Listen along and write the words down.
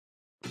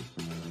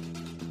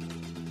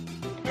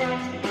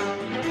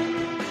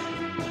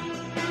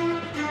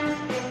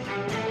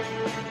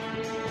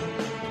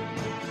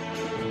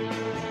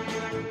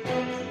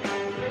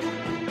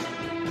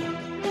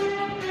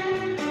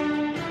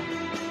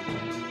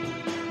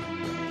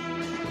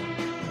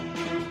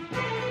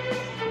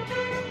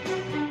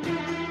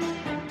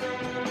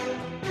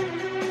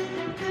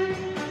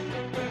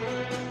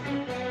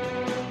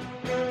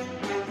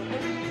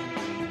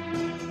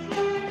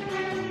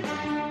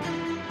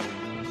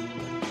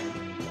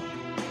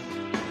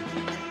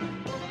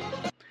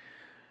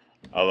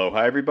Aloha,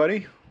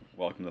 everybody.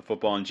 Welcome to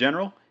Football in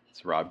General.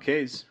 It's Rob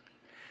Kays.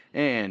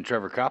 And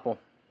Trevor Koppel.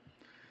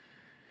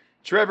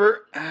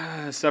 Trevor,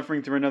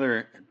 suffering through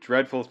another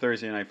dreadful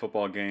Thursday night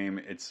football game.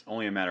 It's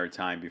only a matter of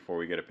time before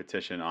we get a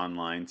petition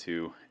online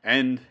to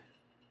end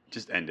it.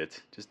 Just end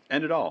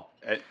it all.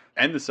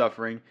 End the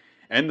suffering,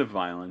 end the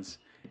violence,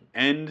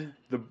 end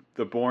the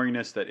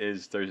boringness that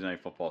is Thursday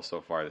night football so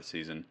far this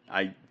season.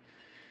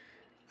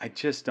 I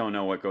just don't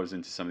know what goes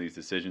into some of these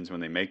decisions when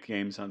they make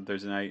games on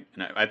Thursday night.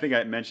 And I think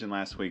I mentioned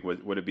last week,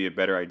 would it be a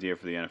better idea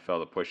for the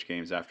NFL to push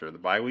games after the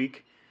bye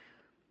week?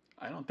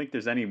 I don't think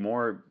there's any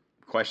more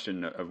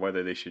question of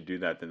whether they should do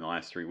that than the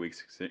last 3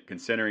 weeks,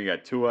 considering you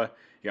got Tua,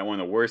 you got one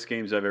of the worst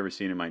games I've ever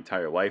seen in my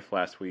entire life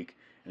last week.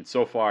 And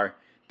so far,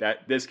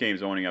 this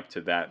game's owning up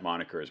to that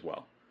moniker as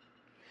well.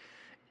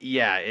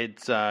 Yeah,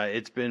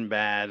 it's been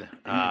bad.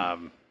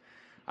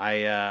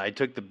 I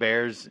took the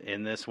Bears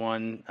in this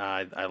one.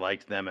 I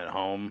liked them at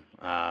home.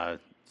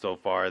 So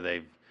far,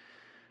 they've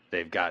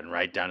gotten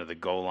right down to the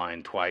goal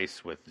line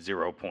twice with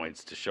 0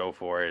 points to show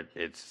for it.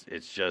 It's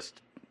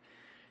just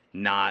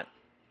not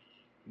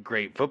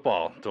great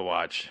football to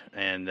watch.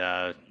 And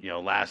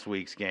last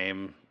week's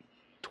game,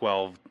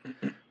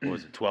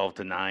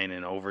 12-9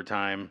 in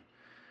overtime.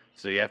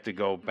 So you have to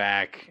go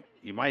back.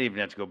 You might even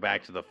have to go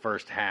back to the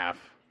first half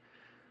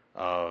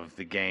of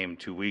the game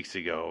 2 weeks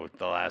ago,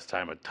 the last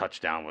time a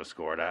touchdown was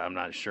scored. I'm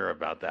not sure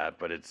about that,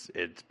 but it's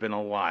been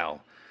a while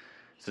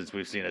since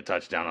we've seen a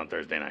touchdown on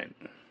Thursday night.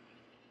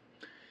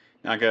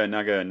 Not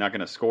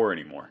gonna score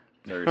anymore.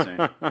 Is that what you're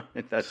saying?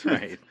 That's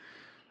right.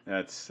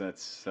 That's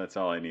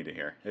all I need to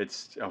hear.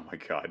 It's, oh my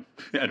God.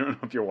 I don't know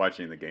if you're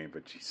watching the game,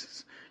 but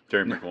Jesus,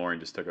 Terry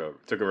McLaurin just took a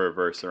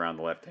reverse around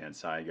the left hand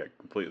side. He got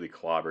completely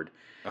clobbered.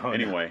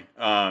 Anyway,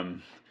 no.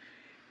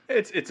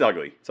 It's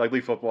ugly. It's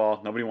ugly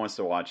football. Nobody wants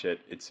to watch it.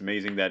 It's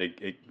amazing that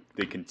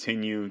they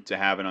continue to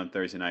have it on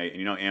Thursday night.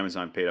 And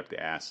Amazon paid up the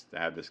ass to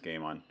have this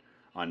game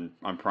on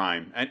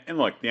Prime. And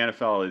look, the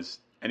NFL is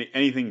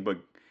anything but.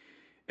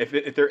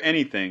 If they're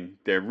anything,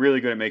 they're really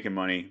good at making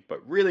money,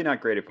 but really not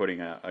great at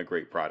putting a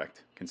great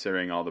product,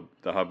 considering all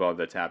the hubbub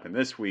that's happened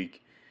this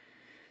week.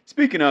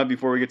 Speaking of,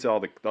 before we get to all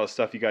the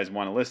stuff you guys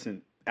want to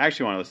listen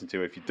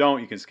to, if you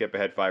don't, you can skip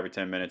ahead 5 or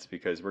 10 minutes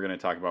because we're going to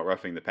talk about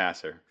roughing the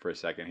passer for a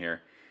second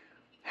here.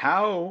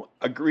 How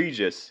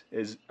egregious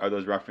are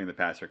those roughing the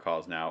passer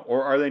calls now,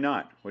 or are they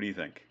not? What do you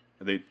think?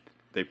 They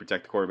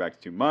protect the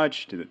quarterback too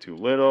much? Do they too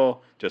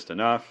little? Just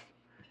enough?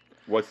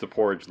 What's the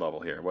porridge level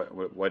here?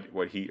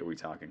 What heat are we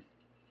talking?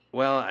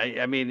 Well,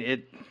 I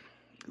mean,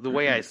 the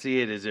way I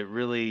see it is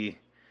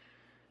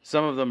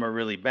some of them are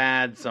really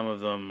bad. Some of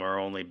them are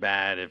only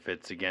bad if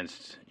it's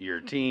against your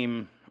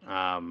team.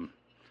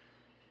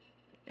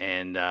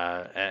 And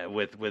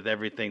with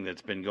everything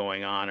that's been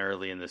going on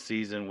early in the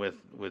season with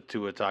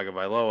Tua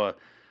Tagovailoa,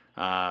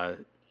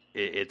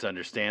 it's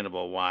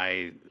understandable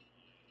why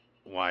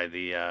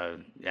the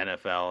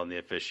NFL and the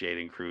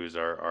officiating crews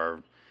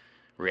are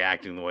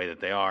reacting the way that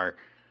they are.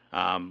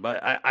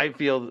 But I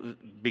feel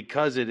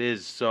because it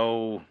is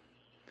so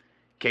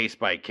case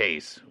by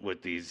case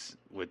with these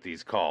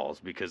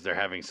calls, because they're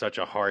having such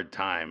a hard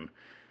time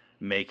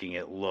making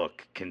it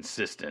look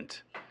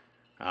consistent.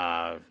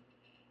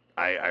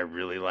 I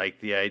really like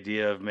the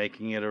idea of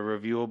making it a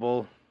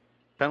reviewable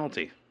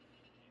penalty.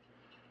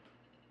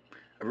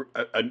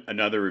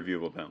 Another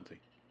reviewable penalty.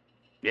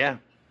 Yeah.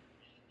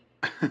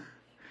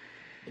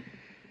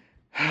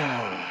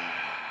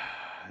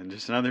 And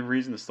just another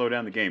reason to slow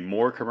down the game.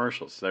 More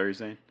commercials. Is that what you're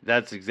saying?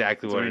 That's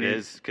exactly what it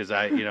is. Because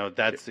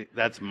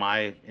that's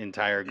my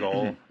entire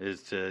goal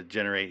is to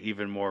generate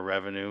even more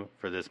revenue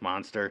for this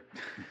monster.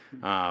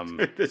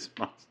 This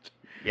monster.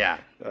 Yeah,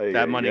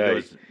 that money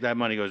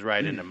goes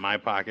right into my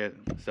pocket.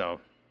 So,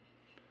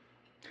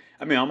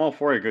 I mean, I'm all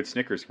for a good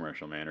Snickers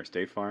commercial, man, or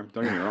State Farm.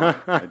 Don't get me wrong.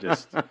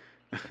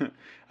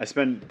 I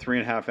spend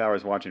 3.5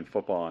 hours watching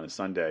football on a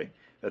Sunday.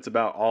 That's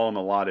about all I'm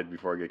allotted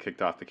before I get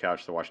kicked off the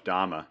couch to watch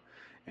Dama.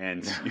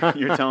 And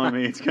you're telling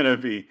me it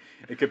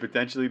could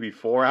potentially be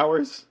 4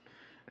 hours?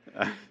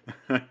 I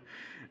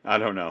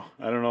don't know.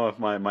 I don't know if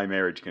my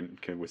marriage can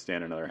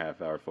withstand another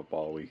half-hour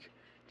football a week,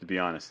 to be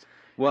honest.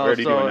 Well,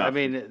 so, I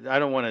mean, I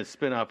don't want to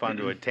spin off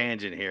onto a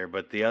tangent here,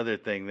 but the other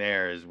thing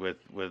there is with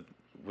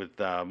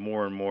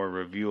more and more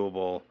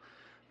reviewable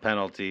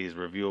penalties,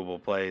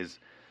 reviewable plays,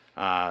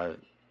 I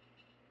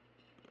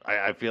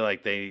feel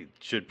like they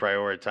should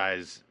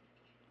prioritize,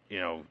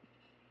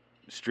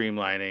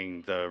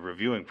 streamlining the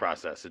reviewing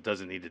process. It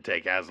doesn't need to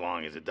take as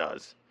long as it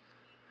does.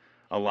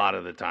 A lot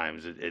of the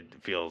times it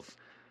feels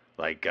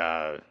like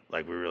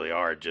we really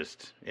are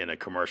just in a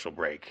commercial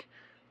break,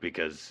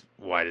 because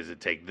why does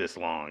it take this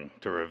long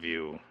to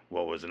review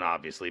what was an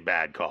obviously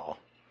bad call?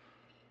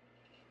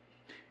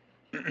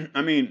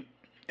 I mean,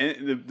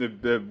 and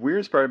the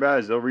weirdest part about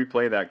it is they'll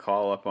replay that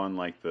call up on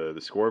like the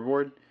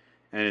scoreboard,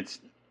 and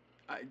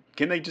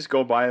can they just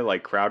go by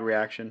like crowd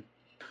reaction?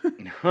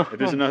 If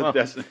there's enough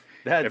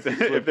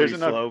if there's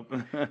enough slope.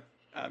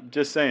 I'm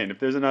just saying, if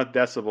there's enough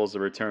decibels to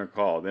return a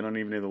call, they don't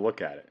even need to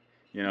look at it.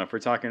 If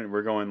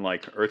we're going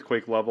like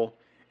earthquake level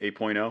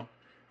 8.0,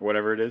 or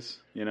whatever it is.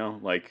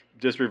 Like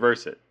just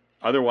reverse it.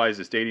 Otherwise,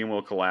 the stadium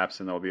will collapse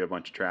and there'll be a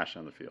bunch of trash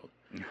on the field.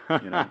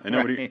 And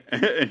nobody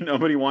and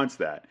nobody wants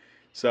that.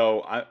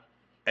 So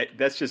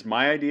that's just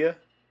my idea.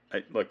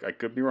 Look, I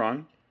could be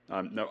wrong,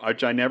 no,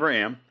 which I never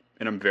am,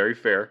 and I'm very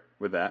fair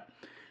with that.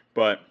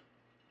 But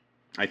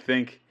I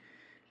think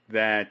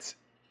that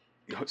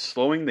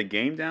slowing the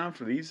game down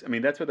for these, I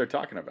mean, that's what they're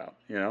talking about.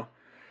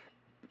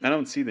 I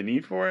don't see the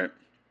need for it.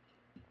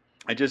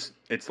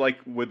 It's like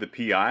with the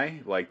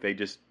PI, like they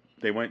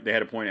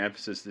had a point of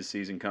emphasis this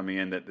season coming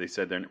in that they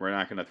said we're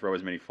not going to throw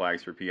as many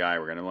flags for PI.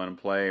 We're going to let them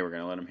play. We're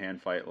going to let them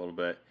hand fight a little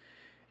bit.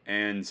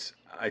 And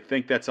I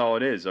think that's all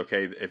it is.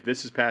 Okay, if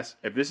this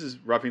is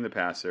roughing the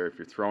passer, if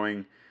you're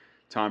throwing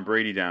Tom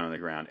Brady down on the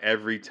ground,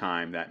 every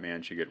time that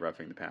man should get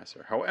roughing the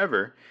passer.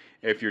 However,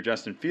 if you're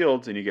Justin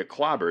Fields and you get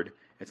clobbered,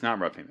 it's not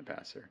roughing the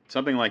passer.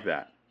 Something like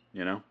that,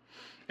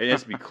 It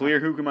has to be clear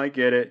who might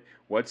get it,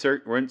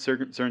 we're in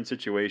certain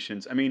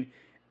situations. I mean,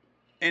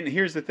 and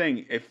here's the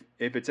thing: if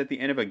it's at the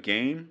end of a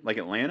game like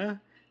Atlanta,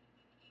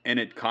 and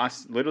it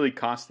literally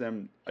costs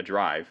them a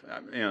drive,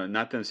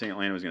 not them saying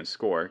Atlanta was going to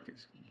score.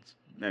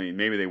 I mean,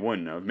 maybe they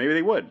wouldn't have. Maybe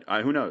they would.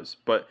 Who knows?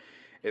 But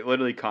it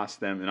literally cost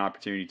them an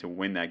opportunity to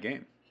win that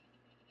game.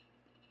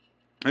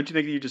 Don't you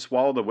think you just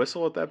swallow the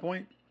whistle at that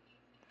point?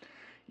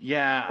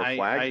 Yeah,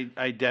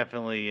 I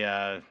definitely.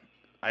 I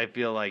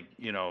feel like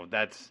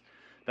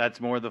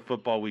that's more the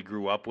football we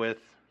grew up with.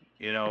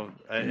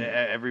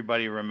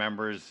 Everybody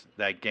remembers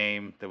that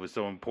game that was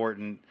so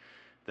important.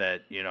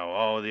 That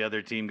the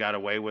other team got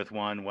away with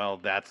one. Well,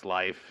 that's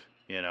life.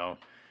 You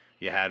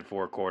had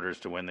 4 quarters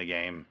to win the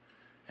game,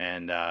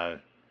 and I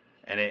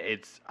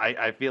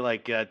feel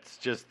like that's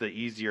just the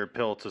easier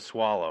pill to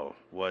swallow.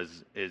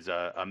 Is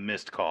a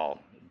missed call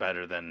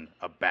better than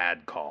a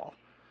bad call?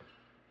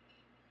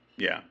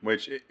 Yeah,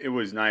 which it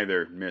was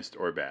neither missed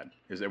or bad,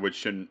 which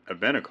shouldn't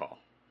have been a call.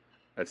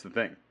 That's the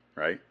thing,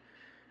 right?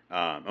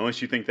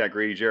 Unless you think that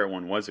Grady Jarrett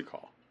one was a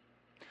call.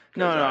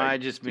 No, I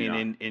just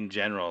mean in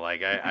general.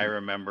 Like I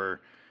remember,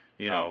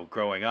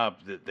 growing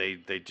up that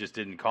they just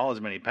didn't call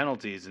as many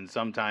penalties, and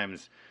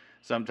sometimes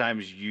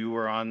you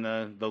were on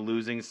the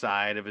losing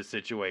side of a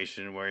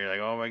situation where you're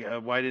like, oh my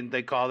God, why didn't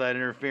they call that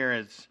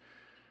interference?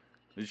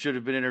 It should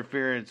have been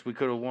interference. We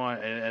could have won,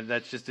 and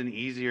that's just an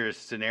easier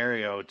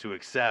scenario to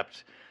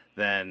accept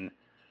than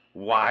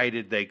why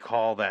did they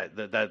call that?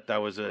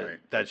 That was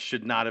that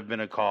should not have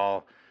been a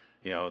call.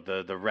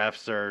 The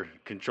refs are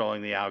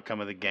controlling the outcome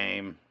of the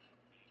game.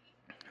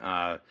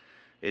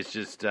 It's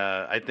just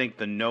I think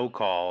the no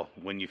call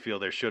when you feel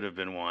there should have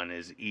been one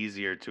is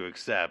easier to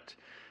accept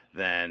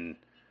than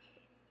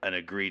an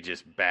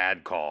egregious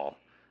bad call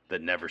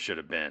that never should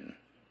have been.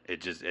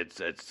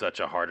 It's such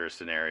a harder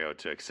scenario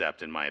to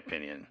accept, in my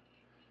opinion.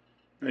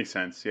 Makes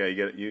sense. Yeah,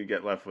 you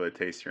get left with a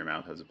taste in your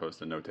mouth as opposed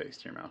to no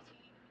taste in your mouth.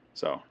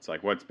 So it's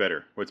like, what's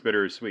better? What's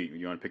bitter or sweet?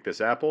 You want to pick this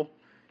apple?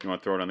 You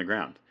want to throw it on the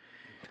ground?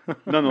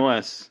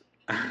 Nonetheless,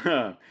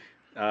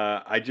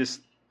 I just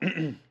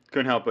couldn't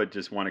help but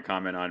just want to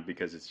comment on it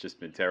because it's just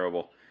been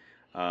terrible.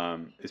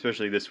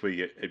 Especially this week,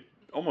 it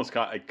almost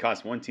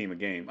cost one team a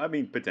game. I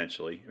mean,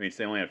 potentially. I mean, it's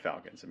the Atlanta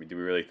Falcons. I mean, do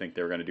we really think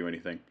they were going to do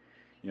anything?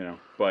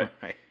 But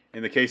right.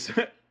 in the case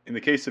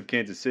of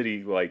Kansas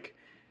City, like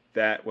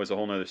that was a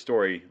whole nother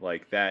story.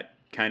 Like that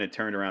kind of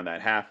turned around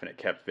that half, and it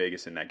kept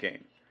Vegas in that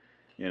game.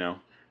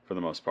 For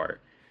the most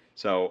part.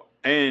 So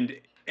and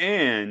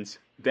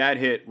that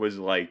hit was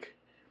like,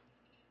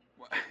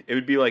 it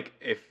would be like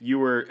if you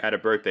were at a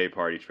birthday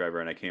party,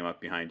 Trevor, and I came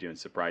up behind you and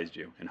surprised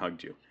you and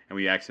hugged you, and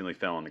we accidentally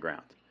fell on the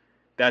ground.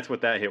 That's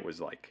what that hit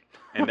was like,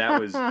 and that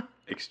was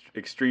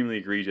extremely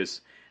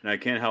egregious. And I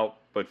can't help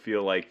but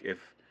feel like if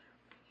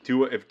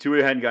Tua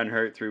hadn't gotten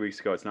hurt 3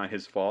 weeks ago, it's not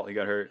his fault he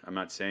got hurt. I'm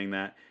not saying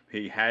that. If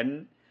he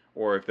hadn't,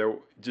 or if there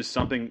just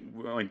something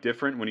went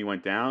different when he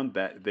went down,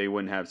 that they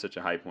wouldn't have such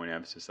a high point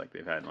emphasis like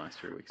they've had in the last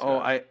 3 weeks. Oh,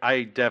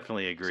 I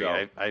definitely agree.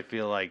 So, I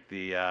feel like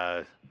the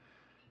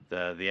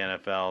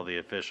NFL, the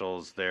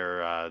officials,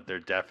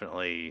 they're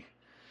definitely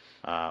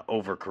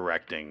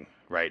overcorrecting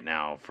right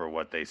now for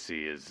what they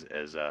see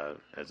as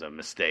a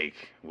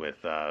mistake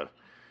with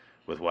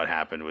what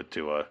happened with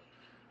Tua.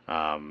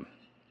 And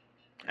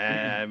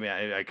I mean,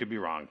 I could be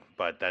wrong,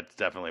 but that's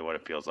definitely what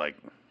it feels like.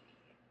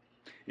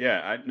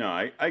 Yeah,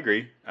 I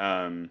agree.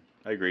 I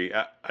agree.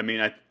 I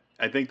mean,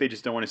 I think they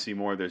just don't want to see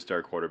more of their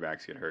star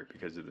quarterbacks get hurt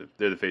because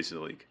they're the face of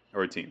the league,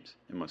 or teams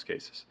in most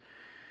cases.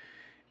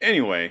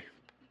 Anyway,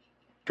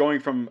 going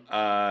from,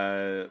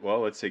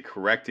 let's say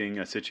correcting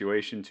a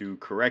situation to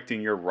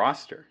correcting your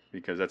roster,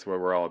 because that's what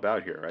we're all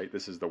about here, right?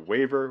 This is the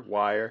waiver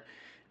wire,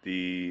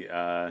 the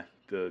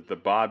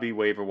Bobby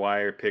waiver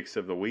wire picks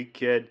of the week,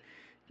 kid.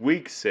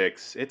 Week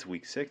 6. It's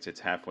week 6. It's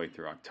halfway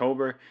through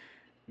October.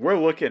 We're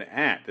looking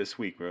at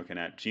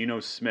Geno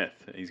Smith.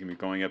 He's going to be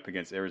going up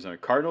against Arizona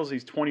Cardinals.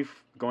 He's going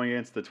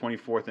against the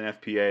 24th in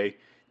FPA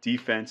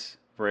defense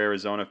for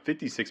Arizona.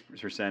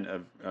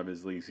 56% of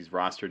his leagues he's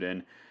rostered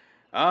in.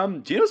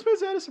 Geno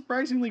Smith's had a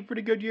surprisingly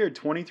pretty good year.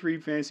 23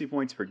 fantasy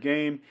points per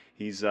game.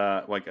 He's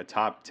like a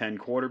top 10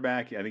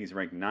 quarterback. I think he's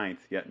ranked 9th.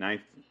 Yeah,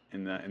 9th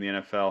in the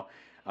NFL.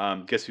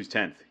 Guess who's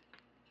 10th?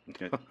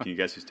 Can you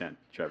guess who's 10th,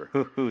 Trevor?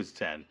 Who's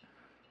 10?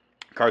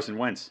 Carson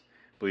Wentz,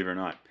 believe it or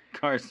not.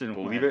 Carson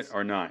Believe Wentz. it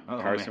or not, Oh,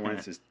 Carson man.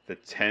 Wentz is the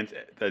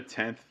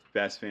 10th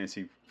best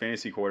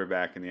fantasy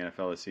quarterback in the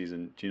NFL this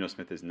season. Geno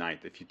Smith is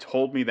 9th. If you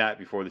told me that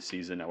before the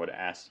season, I would have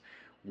asked,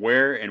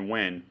 where and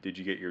when did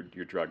you get your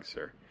drugs,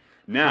 sir?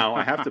 Now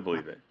I have to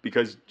believe it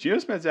because Geno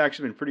Smith's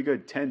actually been pretty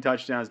good. 10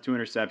 touchdowns, 2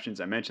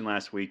 interceptions. I mentioned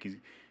last week he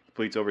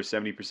completes over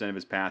 70% of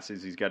his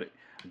passes. He's got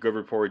a good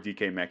rapport with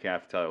DK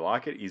Metcalf, Tyler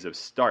Lockett. He's a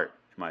start,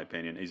 in my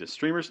opinion. He's a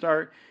streamer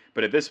start,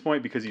 but at this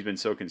point, because he's been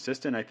so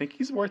consistent, I think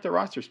he's worth a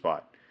roster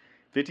spot.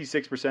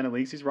 56% of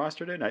leagues he's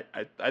rostered in.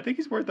 I think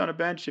he's worth on a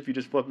bench if you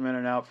just flip him in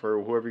and out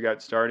for whoever you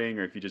got starting,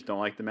 or if you just don't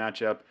like the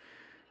matchup,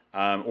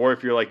 or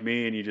if you're like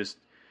me and you just,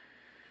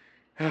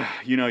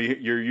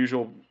 your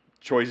usual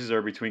choices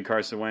are between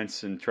Carson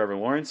Wentz and Trevor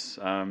Lawrence.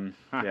 I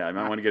might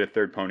want to get a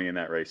third pony in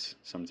that race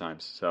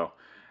sometimes. So,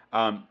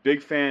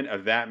 big fan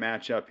of that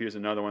matchup. Here's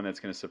another one that's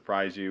going to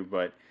surprise you,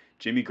 but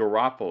Jimmy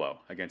Garoppolo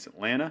against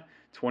Atlanta,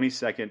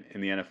 22nd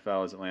in the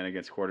NFL as Atlanta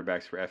against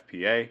quarterbacks for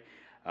FPA.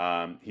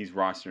 He's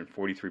rostered in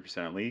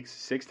 43% of leagues,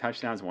 6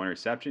 touchdowns, 1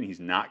 interception. He's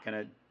not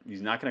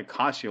gonna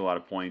cost you a lot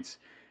of points,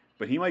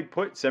 but he might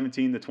put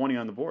 17 to 20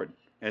 on the board,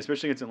 and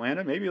especially against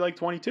Atlanta, maybe like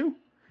 22.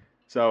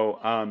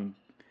 So,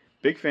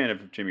 big fan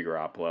of Jimmy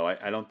Garoppolo.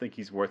 I don't think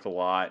he's worth a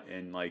lot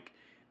in like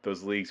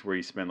those leagues where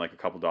you spend like a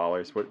couple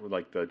dollars,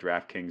 like the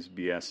DraftKings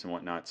BS and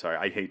whatnot. Sorry,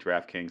 I hate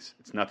DraftKings.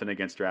 It's nothing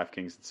against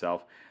DraftKings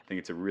itself. I think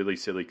it's a really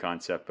silly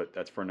concept, but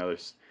that's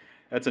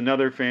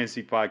another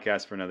fantasy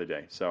podcast for another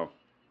day. So.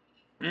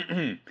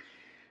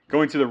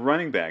 Going to the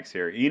running backs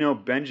here. Eno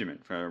Benjamin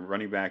from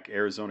running back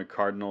Arizona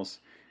Cardinals.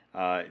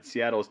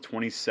 Seattle is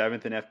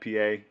 27th in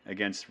FPA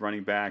against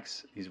running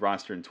backs. He's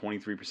rostered in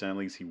 23% of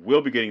leagues. He will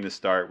be getting the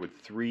start with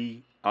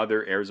 3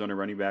 other Arizona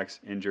running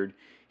backs injured.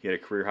 He had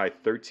a career high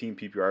 13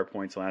 PPR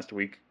points last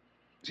week.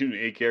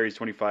 8 carries,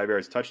 25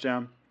 yards,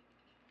 touchdown.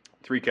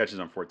 3 catches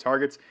on 4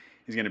 targets.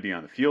 He's going to be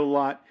on the field a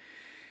lot.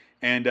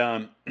 And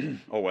a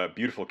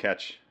beautiful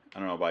catch. I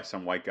don't know, by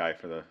some white guy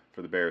for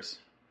the Bears.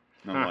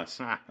 Nonetheless,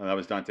 that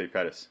was Dante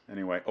Pettis.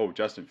 Anyway,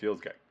 Justin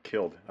Fields got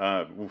killed.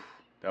 That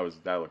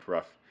looked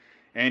rough.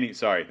 And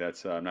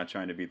I'm not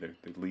trying to be the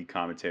lead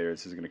commentator.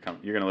 This is going to come.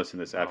 You're going to listen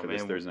to this after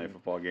this Thursday night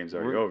football game's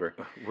already over.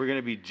 We're going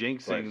to be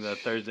jinxing the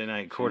Thursday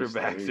night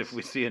quarterbacks if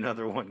we see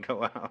another one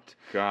go out.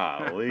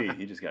 Golly,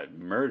 he just got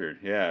murdered.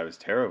 Yeah, it was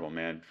terrible,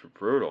 man.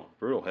 Brutal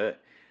hit.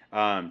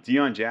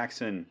 Deion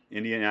Jackson,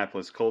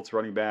 Indianapolis Colts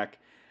running back.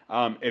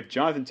 If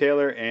Jonathan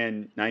Taylor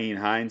and Nyheim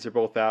Hines are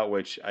both out,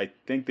 which I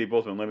think they've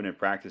both been limited in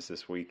practice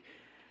this week,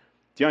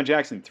 Deion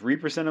Jackson,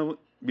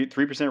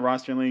 3%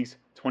 roster in leagues,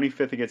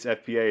 25th against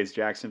FPA is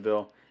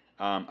Jacksonville.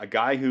 A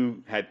guy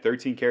who had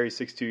 13 carries,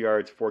 62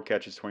 yards, 4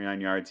 catches,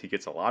 29 yards. He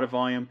gets a lot of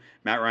volume.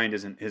 Matt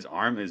Ryan his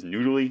arm is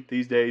noodly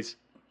these days.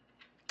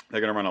 They're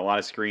going to run a lot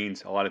of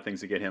screens, a lot of things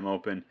to get him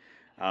open.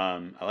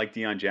 I like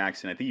Deion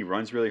Jackson. I think he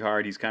runs really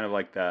hard. He's kind of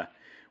like I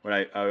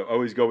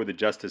always go with the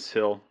Justice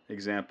Hill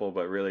example,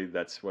 but really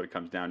that's what it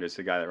comes down to. It's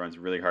a guy that runs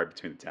really hard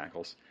between the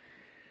tackles.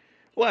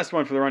 Last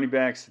one for the running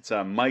backs, it's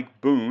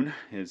Mike Boone.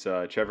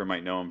 Trevor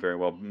might know him very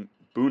well.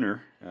 Booner,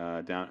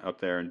 down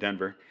up there in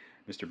Denver,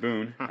 Mr.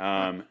 Boone.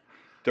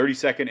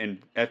 32nd in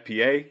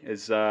FPA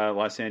is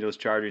Los Angeles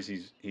Chargers.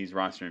 He's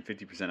rostered in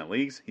 50% of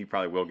leagues. He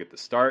probably will get the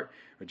start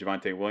with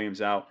Javonte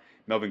Williams out.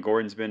 Melvin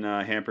Gordon's been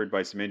hampered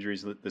by some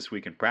injuries this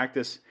week in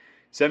practice.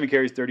 7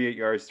 carries, 38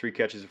 yards, 3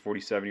 catches of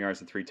 47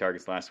 yards, and 3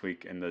 targets last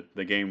week. And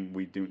the game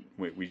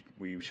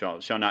we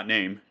shall not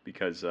name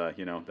because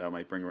that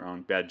might bring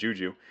around bad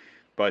juju.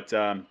 But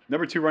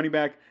number 2 running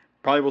back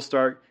probably will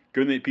start.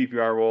 Good in the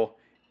PPR role.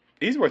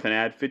 He's worth an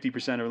ad.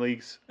 50% of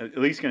leagues, at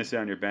least going to sit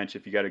on your bench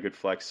if you got a good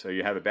flex. So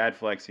you have a bad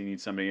flex, you need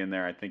somebody in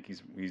there. I think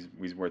he's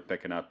worth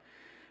picking up.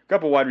 A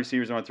couple wide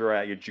receivers I want to throw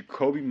at you.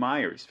 Jacoby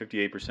Myers,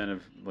 58%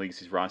 of leagues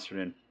he's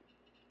rostered in,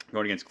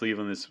 going against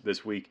Cleveland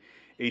this week.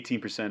 18th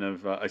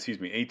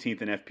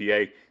in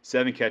FPA,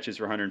 7 catches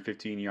for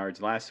 115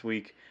 yards last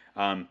week.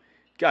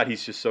 God,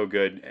 he's just so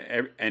good.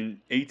 And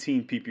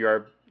 18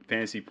 PPR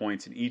fantasy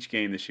points in each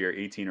game this year,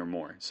 18 or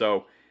more.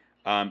 So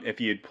if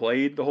he had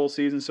played the whole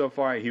season so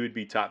far, he would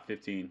be top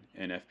 15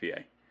 in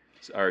FPA.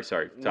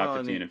 Top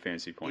 15 in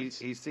fantasy points.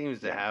 He seems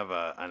to have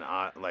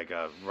a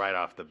right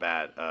off the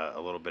bat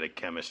a little bit of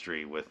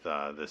chemistry with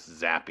this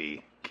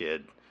Zappy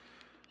kid.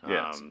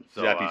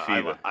 Zappy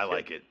Fever. I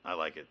like it.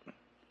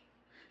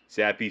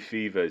 Zappy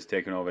Fever is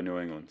taking over New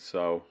England.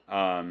 So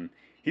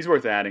he's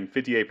worth adding.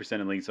 58%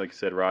 in leagues, like I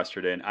said,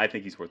 rostered in. I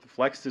think he's worth the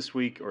flex this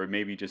week, or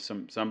maybe just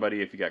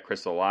somebody if you got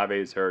Chris Olave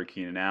is hurt,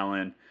 Keenan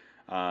Allen,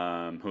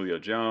 Julio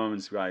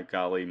Jones,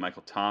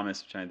 Michael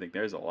Thomas. I'm trying to think.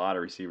 There's a lot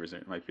of receivers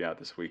that might be out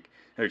this week.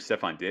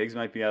 Stephon Diggs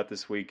might be out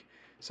this week.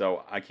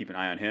 So I keep an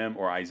eye on him.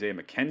 Or Isaiah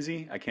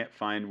McKenzie. I can't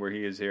find where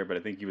he is here, but I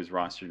think he was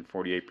rostered in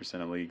 48%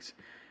 of leagues.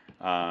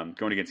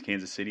 Going against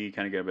Kansas City,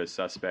 kind of get a bit of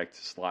suspect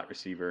slot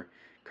receiver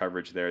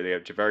coverage there. They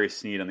have Javarius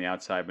Sneed on the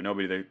outside, but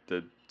nobody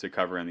to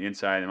cover on the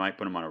inside. They might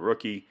put him on a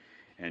rookie.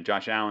 And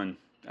Josh Allen,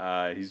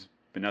 he's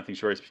been nothing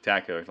short of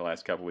spectacular the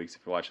last couple weeks.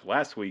 If you watched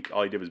last week,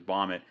 all he did was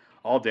bomb it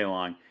all day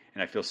long.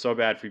 And I feel so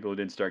bad for people who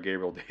didn't start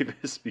Gabriel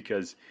Davis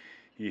because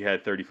he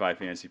had 35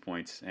 fantasy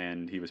points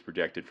and he was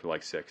projected for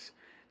like 6.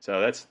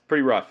 So that's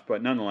pretty rough.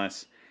 But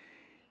nonetheless,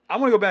 I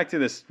want to go back to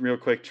this real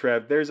quick,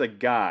 Trev. There's a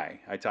guy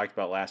I talked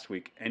about last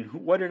week. And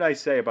what did I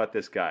say about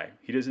this guy?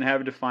 He doesn't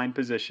have a defined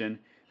position.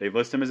 They've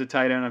listed him as a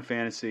tight end on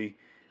fantasy.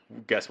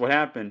 Guess what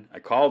happened? I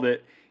called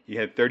it. He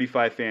had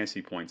 35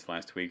 fantasy points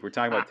last week. We're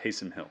talking about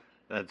Taysom Hill.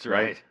 That's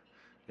right.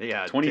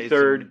 Yeah,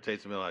 23rd.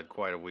 Taysom Hill had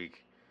quite a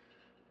week.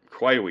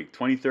 Quite a week.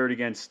 23rd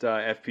against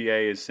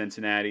FPA is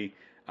Cincinnati.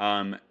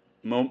 No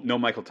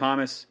Michael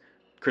Thomas.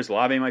 Chris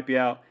Olave might be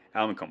out.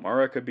 Alvin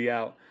Kamara could be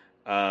out.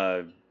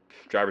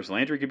 Jarvis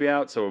Landry could be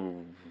out. So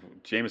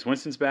Jameis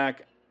Winston's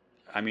back.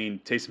 I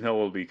mean, Taysom Hill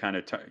will be kind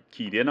of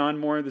keyed in on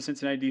more of the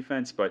Cincinnati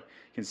defense, but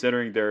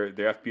considering their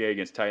FBA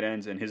against tight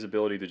ends and his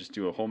ability to just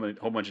do a whole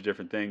bunch of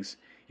different things,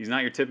 he's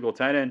not your typical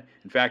tight end.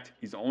 In fact,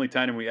 he's the only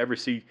tight end we ever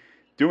see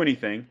do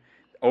anything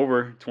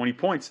over 20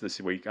 points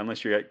this week,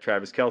 unless you're at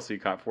Travis Kelce, who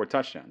caught 4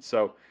 touchdowns.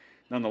 So,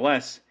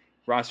 nonetheless,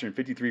 roster in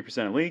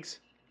 53% of leagues.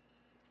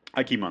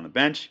 I keep him on the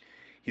bench.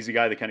 He's a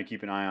guy to kind of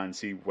keep an eye on and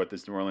see what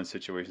this New Orleans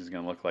situation is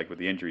going to look like with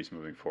the injuries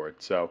moving forward.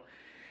 So,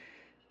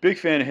 big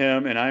fan of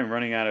him, and I'm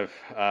running out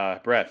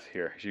of breath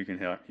here, as you can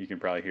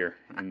probably hear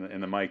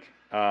in the mic.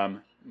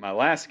 My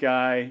last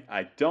guy,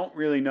 I don't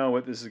really know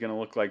what this is going to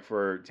look like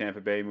for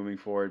Tampa Bay moving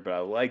forward, but I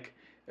like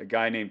a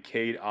guy named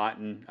Cade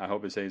Otton. I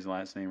hope I say his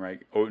last name right,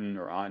 Otten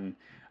or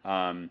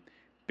Otten.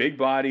 Big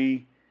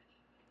body,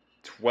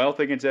 12th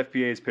against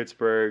FPA's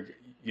Pittsburgh.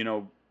 You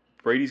know,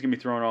 Brady's going to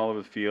be throwing all over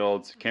the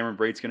field. Cameron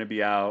Brate's going to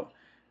be out.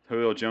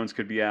 Julio Jones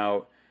could be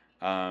out.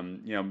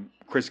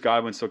 Chris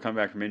Godwin's still coming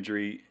back from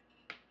injury.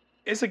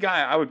 It's a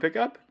guy I would pick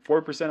up.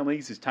 4% of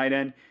leagues is tight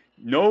end.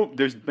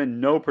 There's been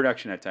no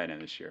production at tight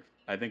end this year.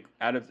 I think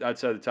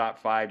outside the top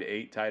 5 to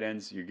 8 tight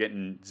ends, you're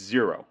getting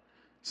 0.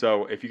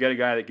 So if you get a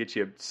guy that gets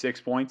you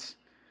 6 points,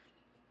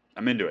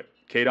 I'm into it.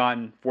 Cade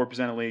Otton,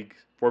 4% of leagues,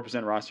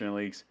 4% roster in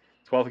leagues,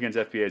 12th against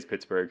FBA's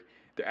Pittsburgh.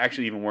 They're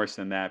actually even worse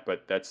than that,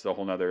 but that's the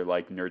whole nother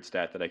nerd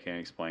stat that I can't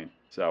explain.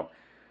 So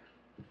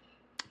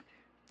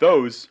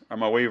those are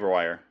my waiver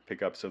wire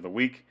pickups of the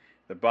week.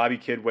 The Bobby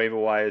Kidd waiver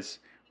wires.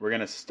 We're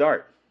going to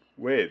start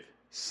with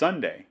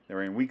Sunday.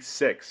 We're in week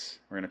 6.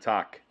 We're going to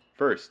talk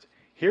first.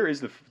 Here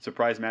is the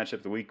surprise matchup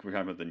of the week. We're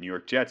talking about the New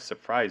York Jets,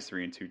 surprise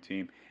 3-2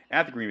 team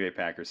at the Green Bay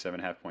Packers,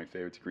 7.5 point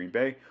favorite to Green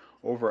Bay,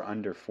 over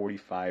under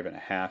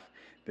 45.5.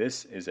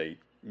 This is a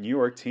New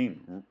York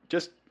team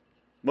just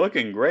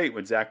looking great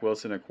with Zach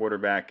Wilson at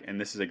quarterback, and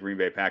this is a Green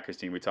Bay Packers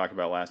team we talked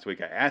about last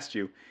week. I asked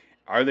you,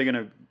 are they going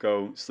to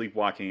go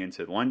sleepwalking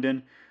into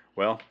London?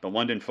 Well, the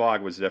London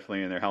fog was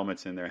definitely in their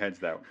helmets and their heads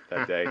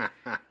that day.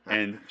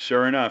 And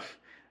sure enough,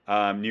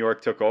 New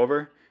York took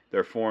over.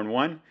 They're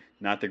 4-1.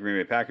 Not the Green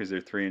Bay Packers. They're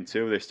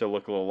 3-2. They still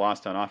look a little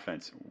lost on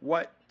offense.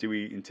 What do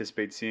we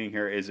anticipate seeing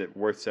here? Is it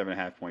worth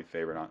 7.5 point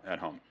favorite at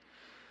home?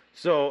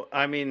 So,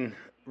 I mean,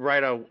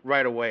 right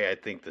away, I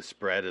think the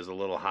spread is a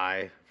little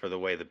high for the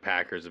way the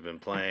Packers have been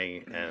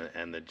playing,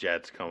 and the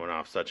Jets coming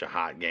off such a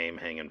hot game,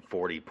 hanging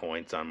 40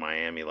 points on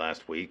Miami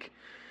last week.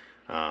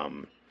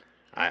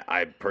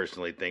 I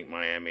personally think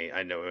Miami,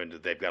 I know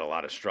they've got a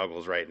lot of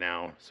struggles right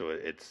now, so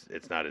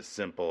it's not as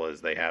simple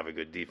as they have a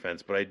good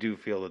defense, but I do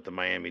feel that the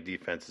Miami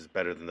defense is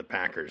better than the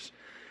Packers.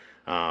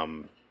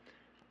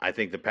 I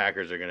think the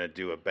Packers are going to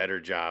do a better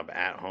job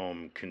at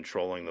home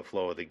controlling the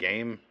flow of the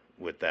game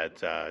with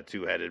that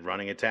two-headed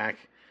running attack.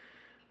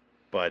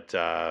 But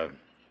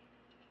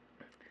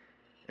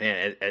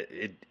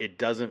it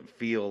doesn't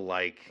feel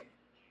like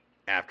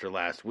after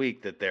last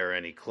week that they're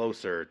any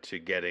closer to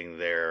getting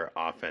their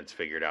offense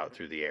figured out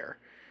through the air.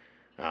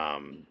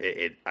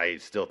 I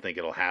still think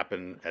it'll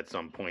happen at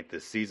some point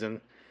this season.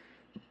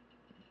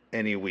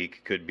 Any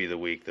week could be the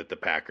week that the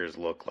Packers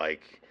look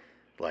like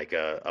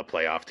a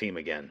playoff team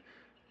again.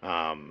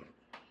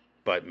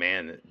 But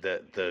man,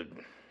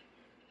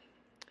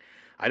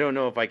 I don't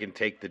know if I can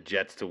take the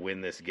Jets to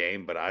win this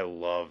game, but I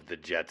love the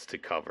Jets to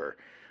cover.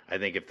 I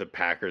think if the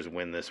Packers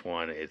win this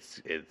one,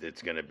 it's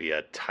going to be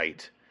a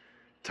tight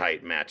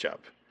matchup.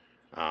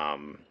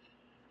 I'm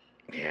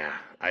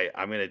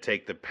going to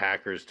take the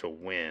Packers to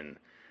win,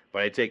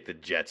 but I take the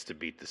Jets to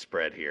beat the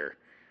spread here.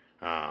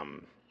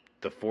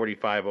 The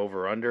 45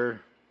 over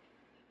under.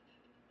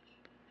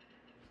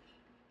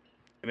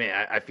 I mean,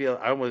 I feel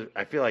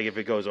like if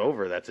it goes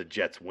over, that's a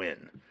Jets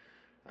win.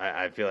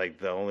 I feel like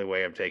the only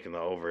way I'm taking the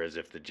over is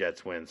if the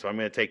Jets win. So I'm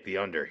going to take the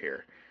under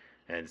here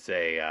and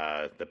say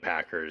the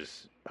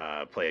Packers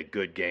play a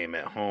good game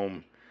at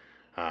home,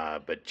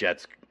 but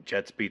Jets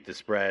beat the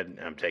spread, and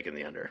I'm taking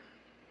the under.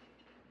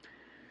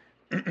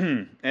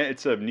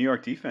 It's a New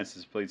York defense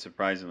that's played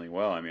surprisingly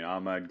well. I mean,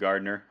 Ahmad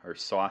Gardner, or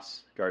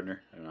Sauce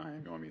Gardner. I don't know how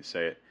you want me to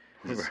say it.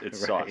 It's Right.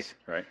 Sauce,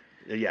 right?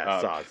 Yeah,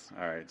 Sauce.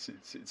 All right.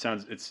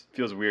 It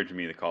feels weird to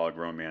me to call a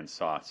grown man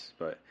Sauce,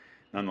 but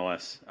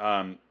nonetheless,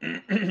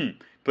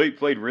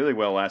 played really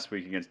well last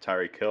week against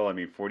Tyreek Hill. I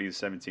mean,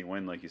 40-17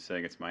 win, like you said,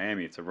 against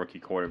Miami. It's a rookie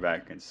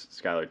quarterback against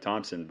Skylar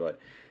Thompson, but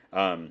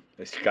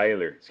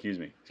Skylar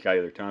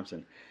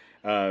Thompson.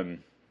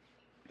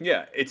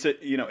 Yeah, it's a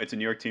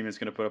New York team that's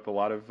going to put up a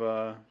lot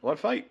of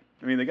fight.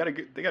 I mean, they got a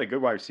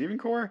good wide receiving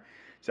core.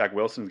 Zach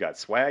Wilson's got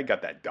swag,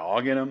 got that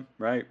dog in him,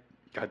 right?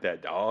 Got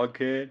that dog,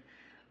 kid.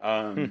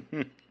 And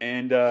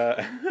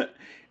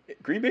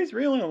Green Bay's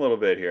reeling a little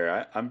bit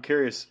here. I'm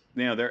curious.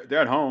 They're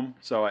at home,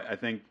 so I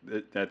think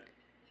that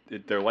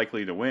they're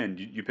likely to win.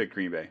 You pick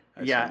Green Bay.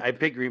 I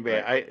pick Green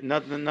Bay. Right.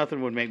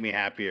 Nothing would make me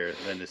happier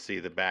than to see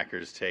the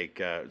Packers take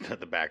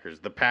back-to-back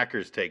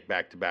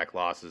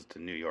losses to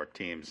New York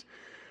teams.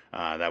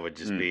 That would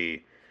just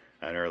be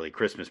an early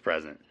Christmas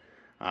present.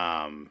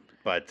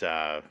 But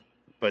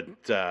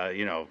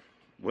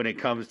when it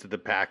comes to the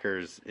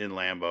Packers in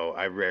Lambeau,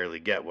 I rarely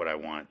get what I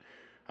want.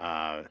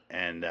 I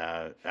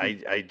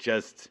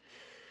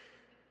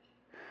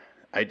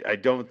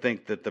don't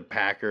think that the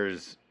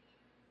Packers.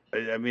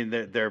 I mean,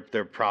 their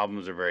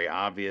problems are very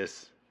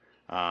obvious,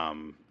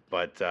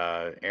 but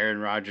Aaron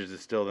Rodgers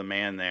is still the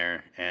man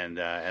there, and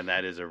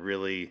that is a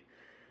really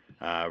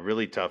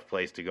tough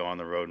place to go on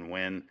the road and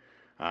win.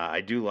 I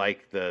do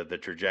like the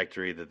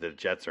trajectory that the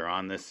Jets are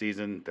on this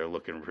season. They're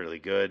looking really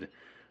good.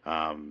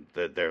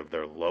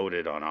 They're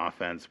loaded on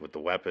offense with the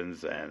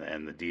weapons,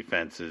 and the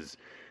defense is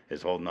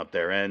holding up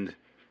their end.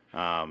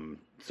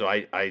 So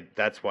I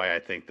that's why I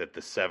think that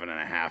the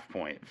 7.5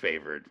 point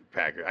favored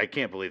Packers. I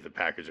can't believe the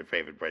Packers are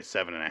favored by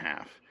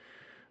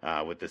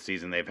 7.5 with the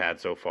season they've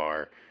had so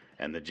far,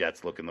 and the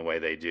Jets looking the way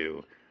they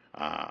do.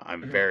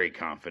 I'm very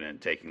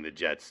confident taking the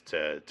Jets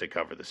to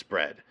cover the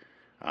spread.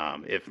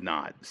 If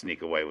not,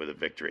 sneak away with a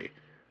victory.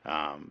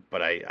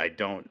 But I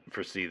don't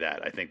foresee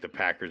that. I think the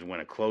Packers win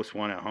a close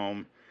one at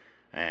home,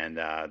 and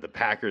the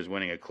Packers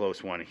winning a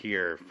close one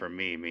here for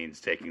me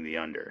means taking the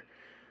under.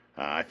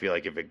 I feel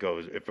like if it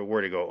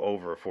were to go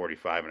over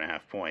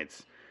 45.5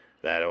 points,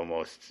 that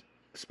almost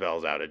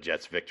spells out a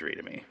Jets victory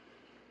to me.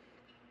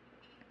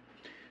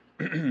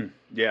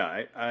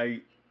 Yeah, I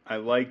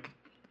like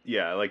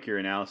your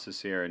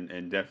analysis here,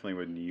 and definitely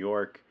with New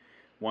York.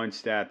 One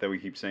stat that we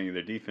keep saying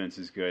their defense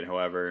is good.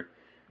 However,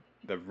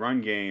 the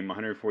run game,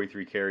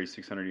 143 carries,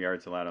 600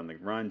 yards allowed on the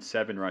run,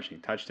 7 rushing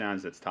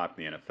touchdowns. That's top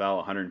in the NFL.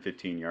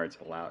 115 yards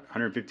allowed.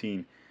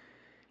 115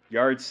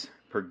 yards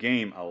per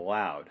game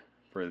allowed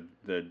for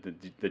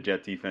the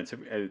Jet defense.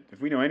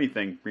 If we know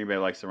anything, Green Bay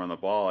likes to run the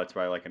ball. That's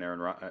why I like an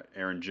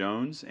Aaron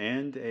Jones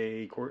and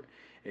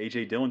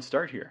A.J. Dillon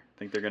start here. I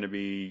think they're going to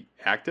be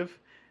active,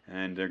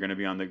 and they're going to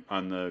be on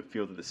the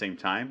field at the same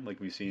time, like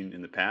we've seen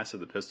in the past of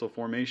the pistol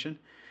formation.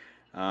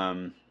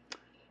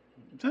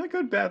 It's not a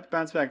good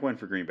bounce back win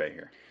for Green Bay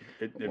here.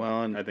 I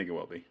think it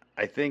will be.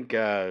 I think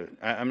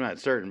I'm not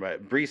certain,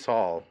 but Breece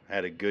Hall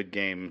had a good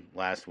game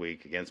last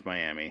week against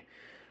Miami.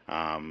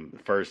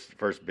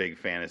 First big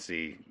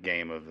fantasy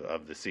game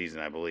of the season,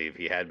 I believe.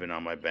 He had been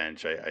on my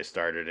bench. I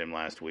started him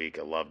last week.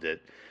 I loved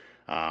it.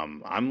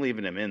 I'm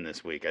leaving him in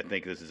this week. I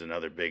think this is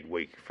another big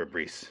week for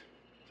Breece.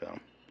 So,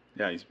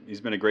 yeah,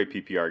 he's been a great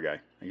PPR guy.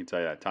 I can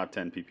tell you that. Top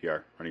 10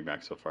 PPR running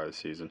back so far this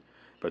season,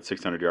 but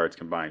 600 yards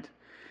combined.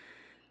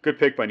 Good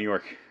pick by New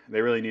York.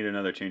 They really need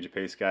another change of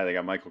pace guy. They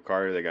got Michael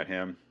Carter. They got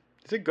him.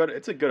 It's a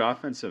good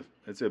offensive.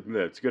 It's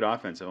good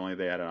offensive. Only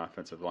they had an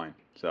offensive line.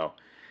 So,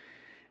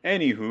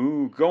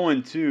 anywho,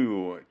 going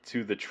to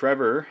the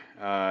Trevor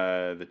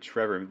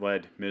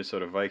led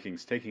Minnesota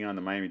Vikings taking on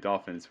the Miami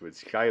Dolphins with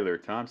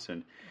Skylar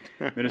Thompson.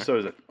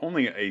 Minnesota's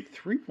only a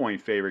 3-point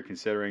favorite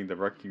considering the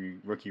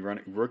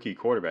rookie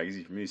quarterback.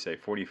 Easy for me to say,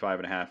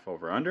 45.5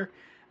 over under.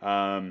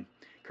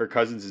 Kirk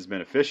Cousins has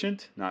been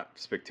efficient, not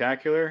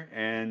spectacular,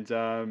 and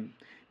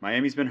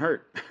Miami's been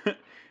hurt.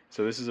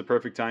 So this is a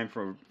perfect time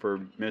for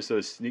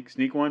Minnesota to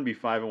sneak one, be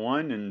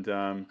 5-1, and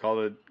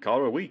call it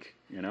a week.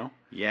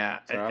 Yeah,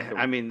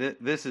 I mean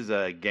this is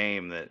a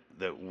game that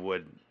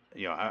would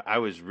I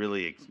was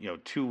really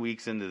 2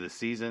 weeks into the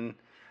season,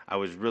 I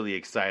was really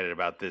excited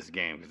about this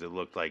game because it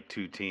looked like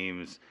two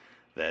teams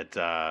that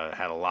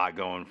had a lot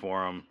going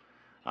for them.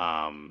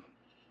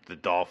 The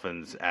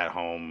Dolphins at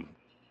home,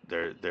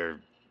 they're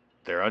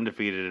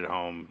undefeated at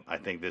home. I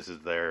think this is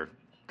their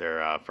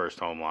first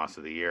home loss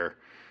of the year.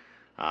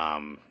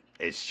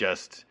 It's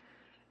a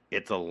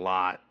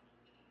lot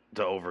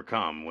to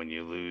overcome when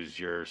you lose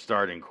your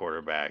starting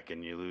quarterback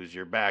and you lose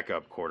your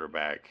backup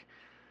quarterback.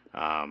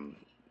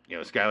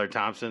 Skylar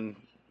Thompson,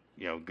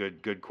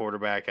 good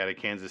quarterback out of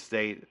Kansas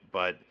State,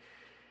 but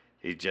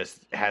he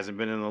just hasn't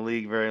been in the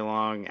league very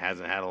long,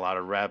 hasn't had a lot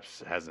of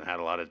reps, hasn't had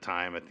a lot of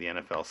time at the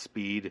NFL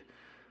speed.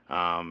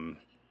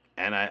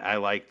 And I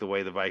like the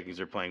way the Vikings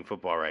are playing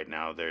football right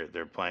now.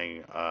 They're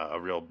playing a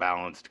real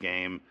balanced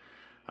game.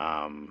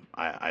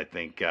 I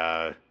think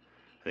the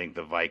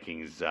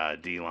Vikings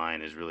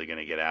D-line is really going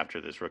to get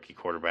after this rookie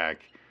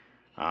quarterback.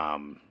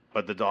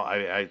 But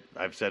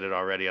I've said it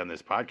already on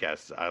this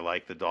podcast. I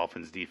like the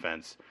Dolphins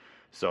defense,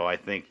 so I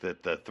think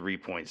that the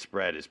 3-point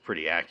spread is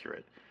pretty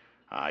accurate.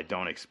 I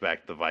don't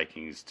expect the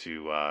Vikings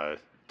to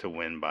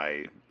win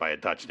by a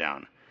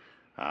touchdown.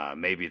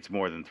 Maybe it's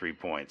more than 3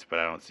 points, but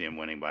I don't see them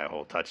winning by a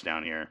whole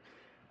touchdown here.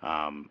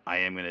 I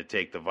am going to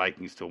take the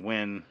Vikings to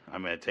win.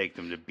 I'm going to take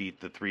them to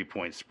beat the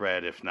 3-point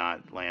spread, if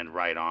not land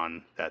right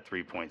on that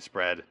 3-point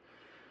spread.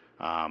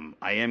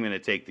 I am going to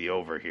take the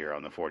over here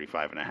on the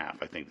 45.5.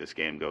 I think this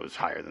game goes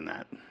higher than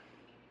that.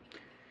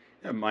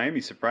 Yeah, Miami,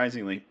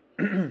 surprisingly,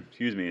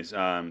 excuse me, is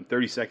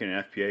 32nd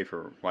in FPA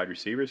for wide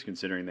receivers,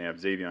 considering they have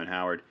Xavier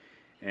Howard,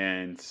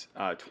 and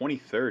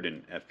 23rd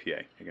in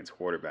FPA against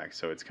quarterbacks.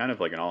 So it's kind of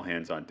like an all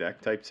hands on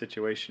deck type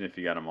situation. If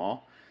you got them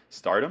all,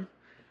 start them.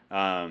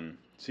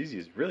 It's easy.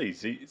 It's really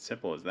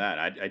simple as that.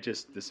 I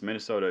just this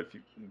Minnesota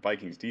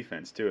Vikings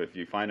defense too. If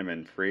you find them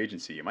in free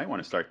agency, you might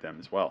want to start them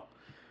as well.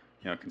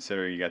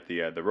 Consider you got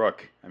the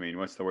Rook. I mean,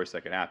 what's the worst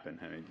that could happen?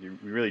 I mean, you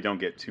really don't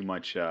get too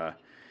much. You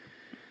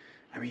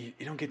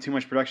don't get too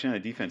much production on the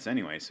defense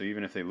anyway. So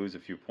even if they lose a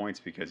few points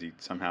because he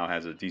somehow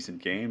has a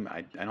decent game,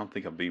 I don't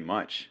think it'll be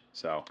much.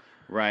 So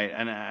right,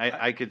 and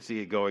I could see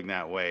it going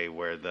that way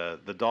where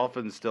the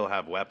Dolphins still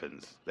have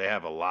weapons. They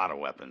have a lot of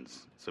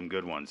weapons, some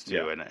good ones too,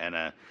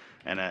 yeah.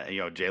 and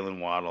Jalen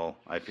Waddle,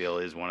 I feel,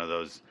 is one of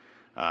those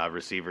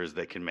receivers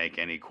that can make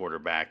any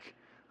quarterback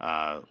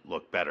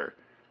look better.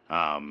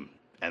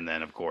 And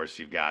then of course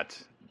you've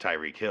got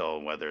Tyreek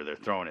Hill, whether they're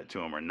throwing it to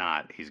him or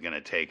not, he's going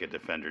to take a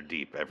defender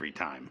deep every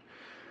time.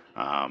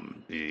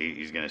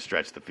 He's going to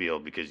stretch the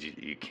field because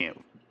you can't.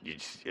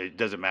 It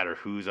doesn't matter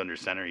who's under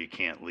center. You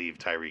can't leave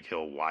Tyreek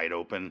Hill wide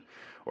open,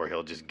 or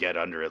he'll just get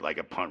under it like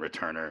a punt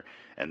returner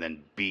and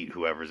then beat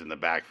whoever's in the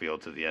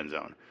backfield to the end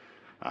zone.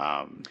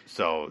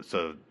 So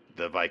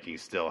the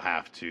Vikings still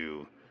have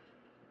to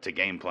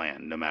game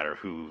plan no matter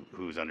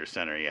who's under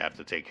center. You have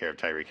to take care of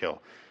Tyreek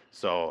Hill.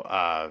 So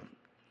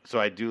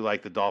I do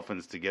like the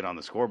Dolphins to get on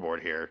the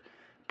scoreboard here,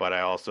 but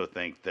I also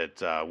think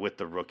that with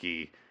the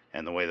rookie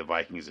and the way the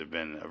Vikings have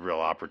been real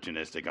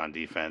opportunistic on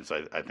defense,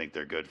 I think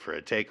they're good for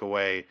a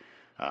takeaway,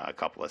 a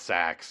couple of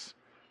sacks.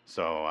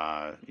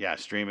 So,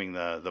 streaming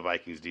the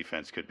Vikings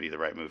defense could be the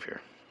right move here.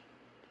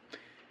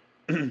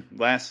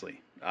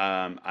 Lastly,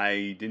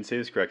 I didn't say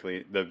this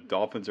correctly. The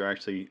Dolphins are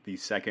actually the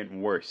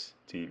second worst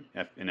team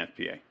in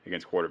FPA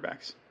against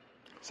quarterbacks.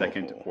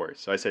 Second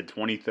worst. So I said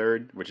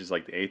 23rd, which is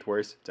like the 8th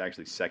worst. It's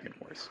actually second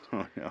worst.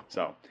 Oh, no.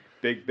 So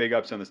big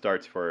ups on the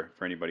starts for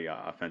anybody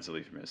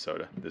offensively from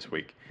Minnesota this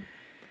week.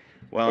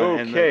 Well,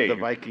 okay. And the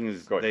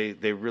Vikings,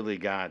 they really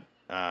got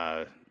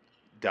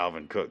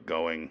Dalvin Cook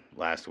going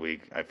last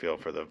week, I feel,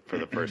 for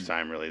the first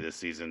time really this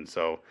season.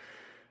 So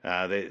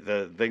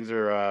the things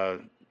are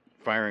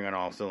firing on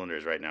all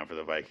cylinders right now for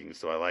the Vikings.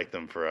 So I like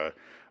them for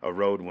a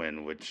road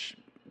win, which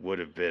would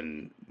have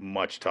been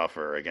much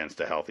tougher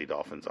against a healthy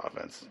Dolphins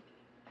offense.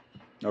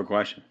 No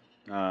question.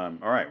 All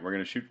right, we're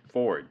going to shoot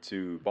forward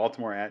to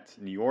Baltimore at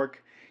New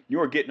York. New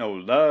York getting no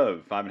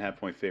love.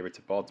 5.5-point favorites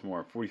at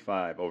Baltimore.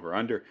 45 over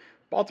under.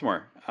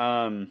 Baltimore,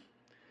 kind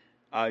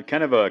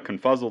of a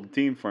confuzzled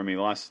team for me.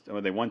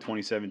 They won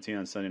 2017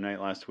 on Sunday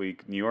night last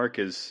week. New York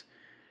is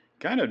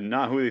kind of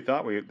not who they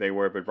thought they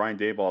were, but Brian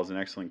Daboll is an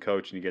excellent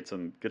coach, and he gets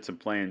them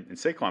playing. And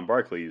Saquon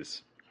Barkley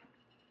is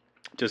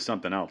just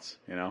something else,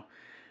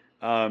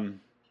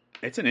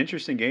 It's an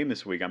interesting game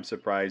this week. I'm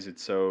surprised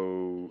it's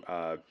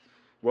so.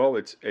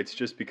 It's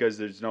just because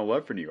there's no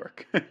love for New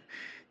York.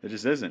 There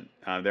just isn't.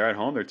 They're at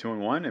home. They're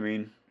 2-1. I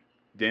mean,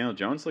 Daniel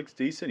Jones looks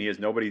decent. He has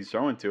nobody he's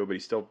throwing to, but he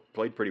still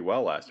played pretty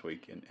well last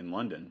week in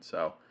London.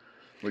 So,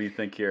 what do you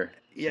think here?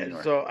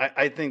 Yeah, so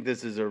I think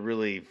this is a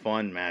really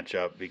fun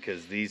matchup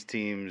because these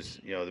teams,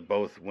 they're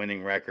both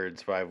winning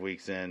records 5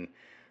 weeks in.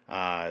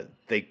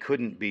 They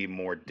couldn't be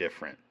more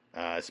different,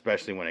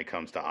 especially when it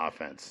comes to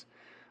offense,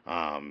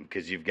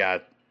 because you've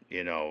got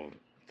the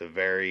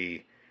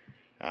very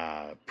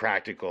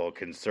practical,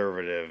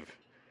 conservative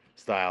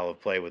style of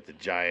play with the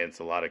Giants.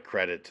 A lot of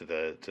credit to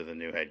the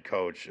new head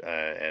coach,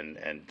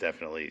 and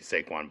definitely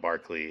Saquon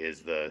Barkley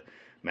is the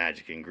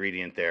magic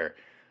ingredient there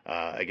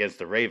against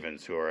the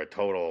Ravens, who are a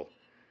total.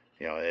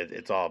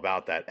 It's all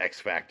about that X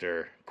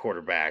factor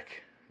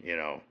quarterback.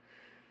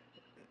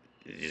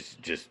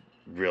 Just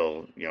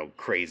real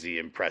crazy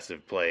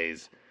impressive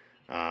plays.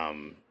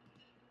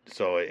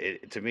 So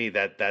to me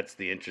that's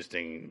the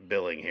interesting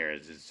billing here.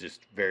 Is it's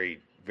just very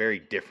very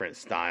different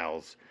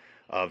styles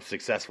of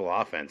successful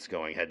offense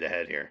going head to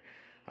head here.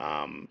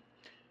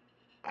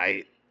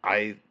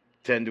 I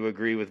tend to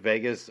agree with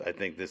Vegas. I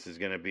think this is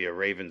going to be a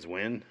Ravens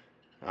win.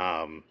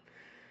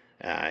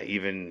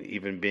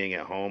 Even being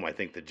at home, I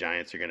think the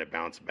Giants are going to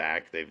bounce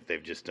back.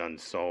 They've just done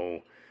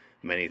so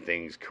many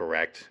things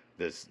correct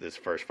this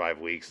first 5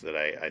 weeks that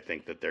I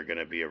think that they're going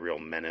to be a real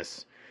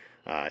menace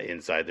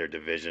inside their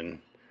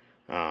division.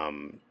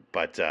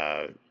 But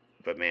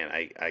man,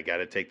 I got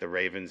to take the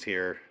Ravens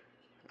here.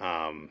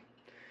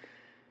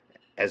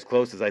 As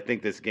close as I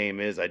think this game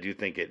is, I do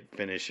think it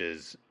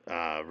finishes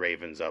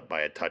Ravens up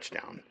by a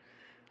touchdown.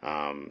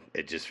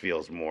 It just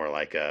feels more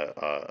like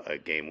a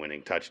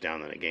game-winning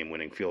touchdown than a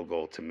game-winning field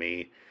goal to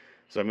me.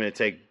 So I'm going to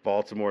take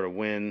Baltimore to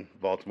win,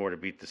 Baltimore to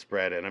beat the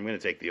spread, and I'm going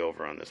to take the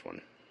over on this one.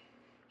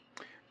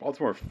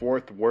 Baltimore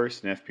 4th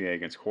worst in FPA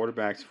against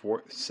quarterbacks,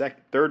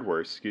 3rd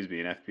worst, in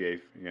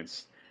FPA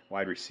against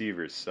wide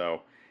receivers.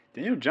 So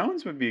Daniel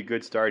Jones would be a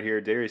good start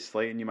here. Darius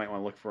Slayton, you might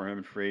want to look for him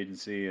in free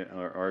agency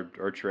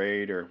or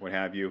trade or what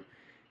have you.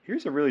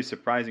 Here's a really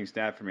surprising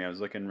stat for me. I was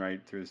looking right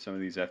through some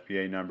of these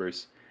FPA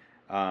numbers.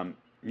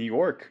 New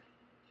York,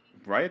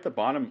 right at the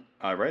bottom,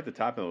 right at the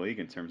top of the league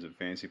in terms of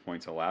fantasy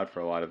points allowed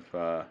for a lot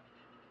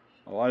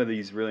of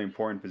these really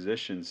important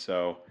positions.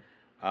 So,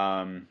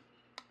 I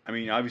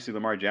mean, obviously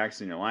Lamar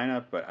Jackson in your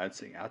lineup, but I'd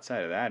say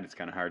outside of that, it's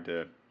kind of hard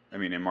to. I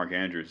mean, and Mark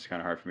Andrews, it's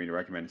kind of hard for me to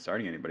recommend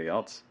starting anybody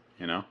else.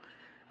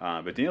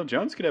 But Daniel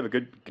Jones could have a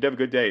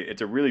good day.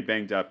 It's a really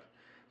banged up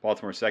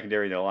Baltimore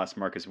secondary. They lost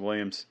Marcus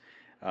Williams.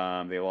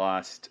 They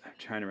lost. I'm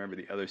trying to remember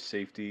the other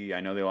safety. I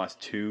know they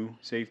lost 2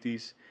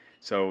 safeties,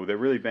 so they're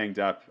really banged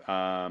up.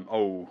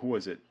 Who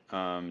was it?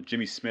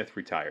 Jimmy Smith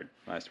retired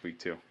last week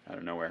too, out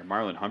of nowhere.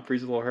 Marlon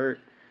Humphrey's a little hurt.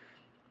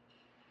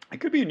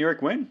 It could be a New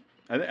York win.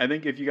 I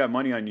think if you got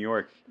money on New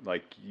York,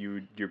 like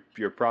you're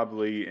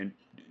probably in.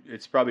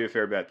 It's probably a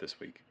fair bet this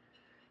week,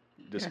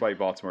 despite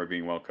Baltimore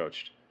being well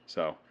coached.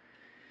 So,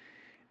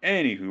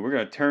 anywho, we're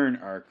gonna turn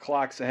our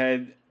clocks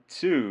ahead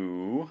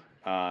to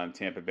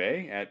Tampa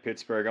Bay at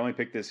Pittsburgh. I only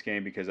picked this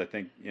game because I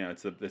think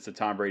it's a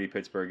Tom Brady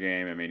Pittsburgh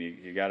game. I mean,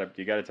 you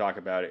gotta talk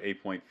about it.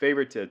 8-point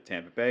favorite to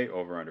Tampa Bay,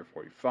 over under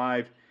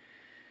 45.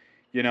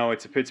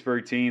 It's a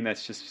Pittsburgh team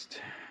that's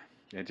just.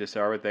 They just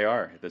are what they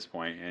are at this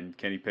point, and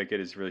Kenny Pickett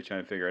is really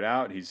trying to figure it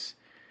out. He's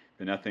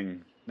been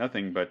nothing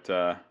but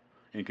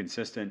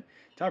inconsistent.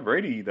 Tom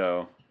Brady,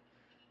 though,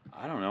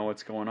 I don't know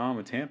what's going on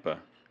with Tampa.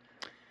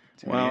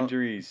 Too many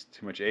injuries,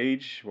 too much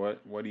age.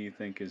 What do you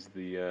think is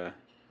the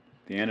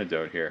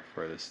antidote here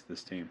for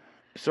this team?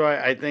 So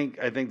I think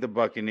the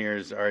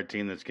Buccaneers are a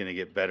team that's going to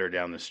get better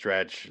down the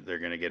stretch. They're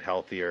going to get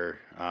healthier.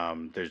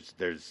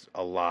 There's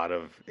a lot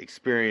of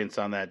experience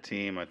on that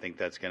team. I think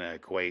that's going to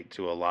equate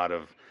to a lot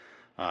of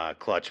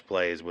clutch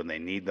plays when they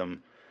need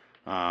them.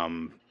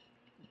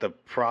 The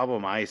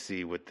problem I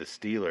see with the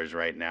Steelers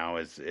right now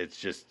is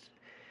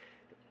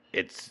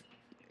it's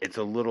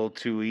a little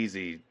too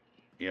easy.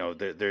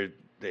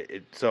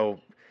 So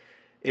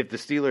if the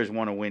Steelers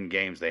want to win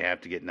games, they have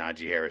to get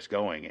Najee Harris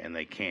going, and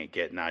they can't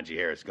get Najee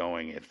Harris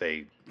going if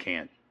they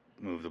can't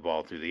move the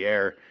ball through the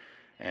air,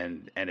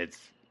 and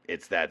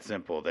it's that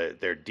simple.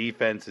 Their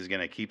defense is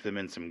going to keep them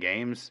in some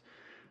games.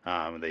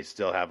 They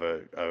still have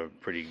a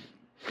pretty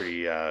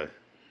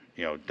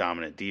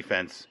dominant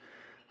defense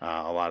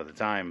a lot of the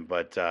time.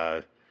 But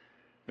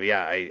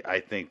yeah, I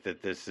think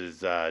that this is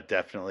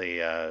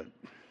definitely, I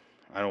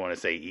don't want to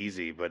say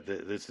easy, but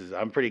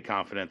I'm pretty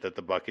confident that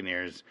the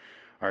Buccaneers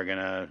are going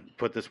to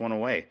put this one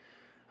away.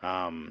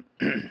 The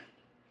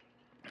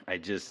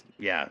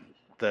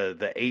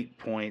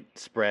 8-point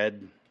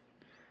spread,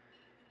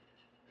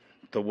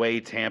 the way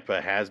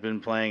Tampa has been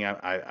playing,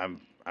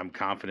 I'm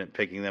confident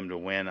picking them to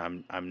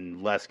win.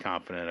 I'm less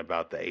confident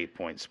about the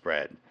 8-point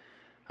spread.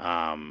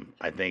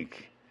 I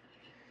think,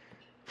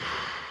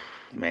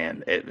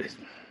 man, the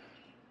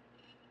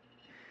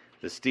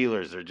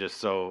Steelers are just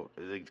so,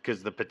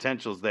 because the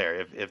potential's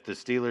there. If the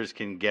Steelers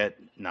can get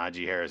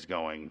Najee Harris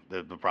going,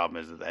 the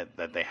problem is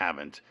that they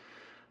haven't.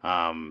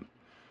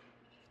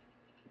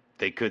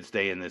 They could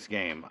stay in this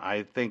game.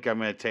 I think I am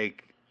going to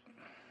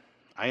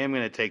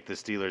take the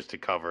Steelers to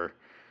cover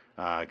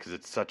because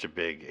it's such a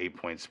big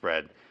 8-point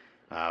spread.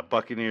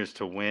 Buccaneers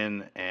to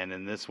win, and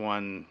in this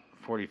one,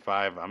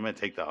 45, I'm going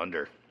to take the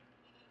under.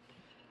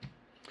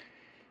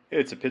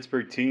 It's a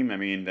Pittsburgh team. I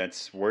mean,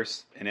 that's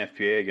worse in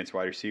FPA against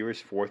wide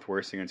receivers, 4th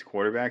worst against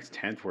quarterbacks,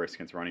 10th worst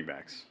against running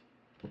backs.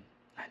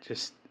 It's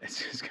just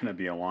going to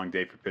be a long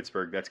day for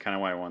Pittsburgh. That's kind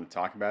of why I want to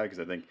talk about it,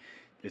 because I think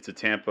it's a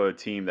Tampa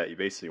team that you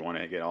basically want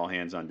to get all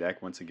hands on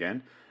deck once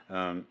again.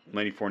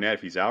 Lenny Fournette,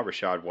 if he's out,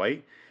 Rachaad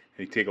White.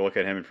 You take a look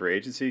at him in free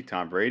agency,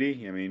 Tom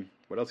Brady. I mean,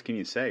 what else can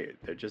you say?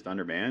 They're just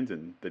undermanned,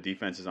 and the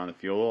defense is on the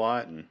field a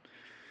lot. And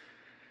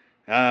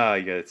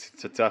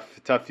it's a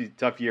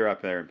tough year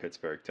up there in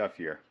Pittsburgh. Tough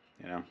year.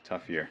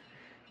 Tough year.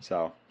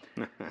 So,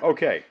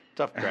 okay.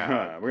 Tough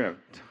crowd. We're gonna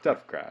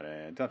tough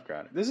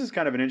crowd. This is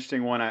kind of an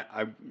interesting one.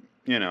 I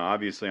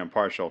obviously I'm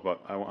partial, but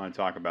I want to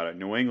talk about it.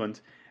 New England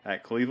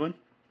at Cleveland,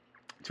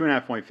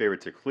 2.5-point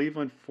favorite to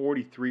Cleveland,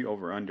 43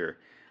 over under.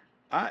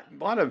 A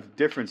lot of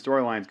different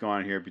storylines going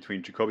on here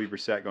between Jacoby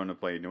Brissett going to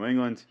play in New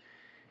England,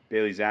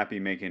 Bailey Zappi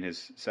making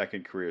his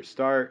second career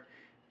start.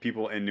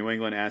 People in New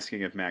England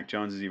asking if Mac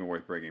Jones is even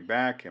worth bringing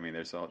back. I mean,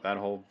 there's that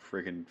whole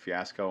freaking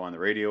fiasco on the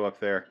radio up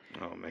there.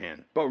 Oh,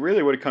 man. But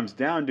really what it comes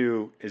down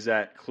to is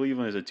that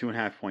Cleveland is a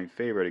 2.5-point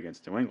favorite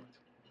against New England.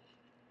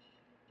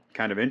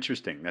 Kind of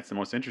interesting. That's the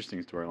most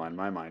interesting storyline in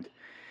my mind.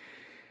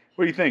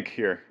 What do you think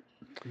here?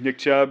 Nick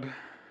Chubb?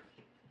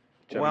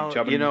 This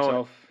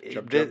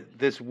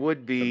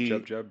would be,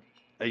 Chubb.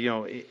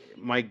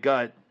 My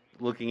gut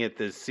looking at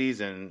this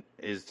season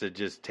is to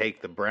just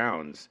take the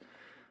Browns.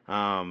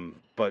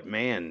 But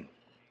man,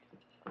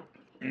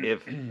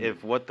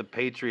 if what the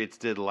Patriots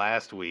did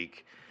last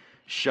week,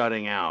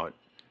 shutting out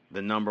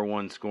the number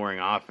one scoring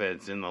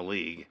offense in the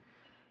league,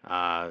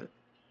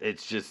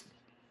 it's just,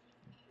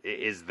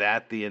 is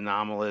that the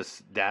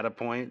anomalous data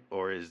point,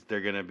 or is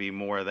there going to be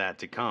more of that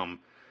to come?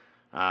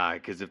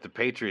 Because if the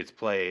Patriots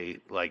play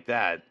like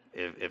that,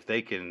 if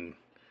they can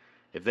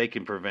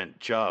prevent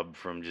Chubb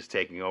from just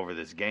taking over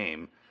this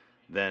game,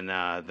 then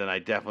I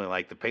definitely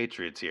like the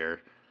Patriots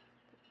here.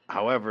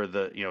 However,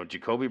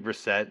 Jacoby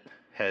Brissett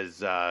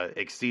has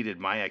exceeded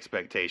my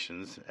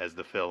expectations as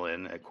the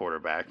fill-in at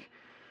quarterback.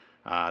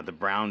 The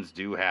Browns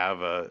do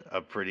have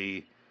a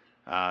pretty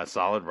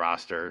solid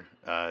roster,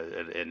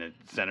 and it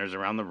centers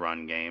around the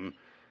run game.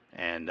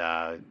 And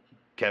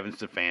Kevin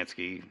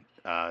Stefanski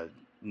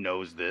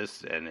knows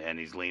this, and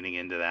he's leaning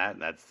into that.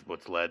 And that's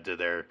what's led to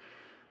their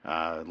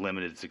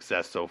limited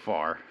success so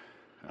far.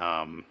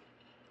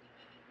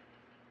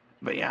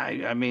 But yeah,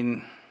 I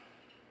mean,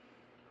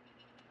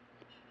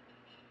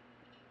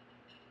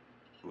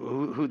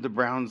 who'd the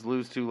Browns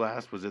lose to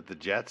last? Was it the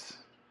Jets?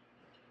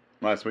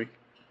 Last week?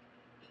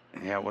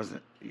 Yeah, was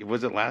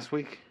it last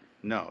week?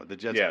 No, the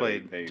Jets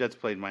Jets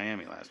played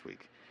Miami last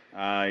week.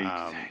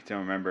 I don't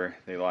remember.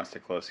 They lost a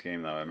close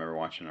game, though. I remember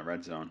watching a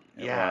red zone.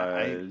 It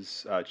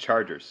was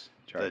Chargers.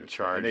 The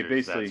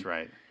Chargers, that's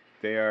right.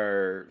 They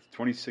are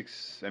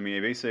 26. I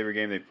mean, basically every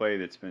game they played,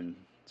 it's been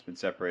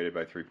separated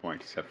by 3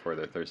 points, except for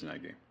their Thursday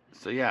night game.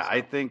 So yeah,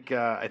 I think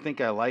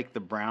I like the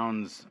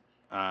Browns.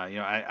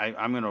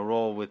 I'm going to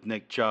roll with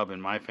Nick Chubb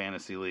in my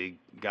fantasy league.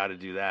 Got to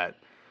do that.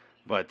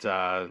 But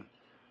I'm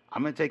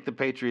going to take the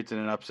Patriots in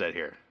an upset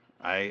here.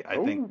 I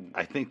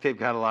think they've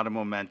got a lot of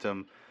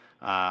momentum.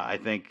 I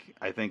think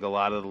a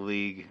lot of the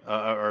league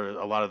or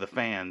a lot of the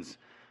fans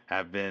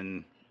have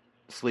been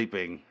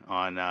sleeping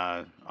on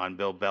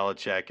Bill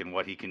Belichick and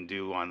what he can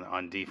do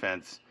on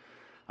defense.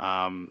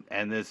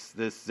 And this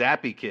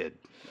Zappy kid,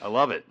 I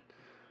love it.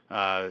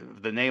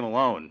 The name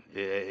alone,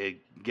 it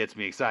gets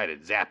me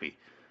excited. Zappy.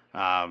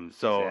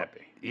 Zappy.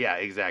 Yeah,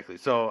 exactly.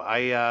 So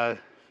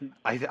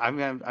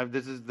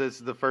this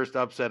is the first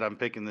upset I'm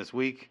picking this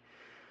week.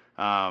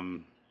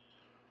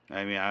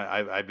 I mean,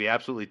 I'd be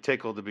absolutely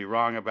tickled to be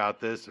wrong about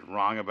this and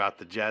wrong about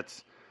the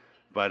Jets,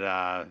 but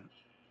I'm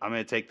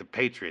going to take the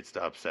Patriots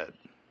to upset.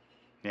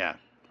 Yeah,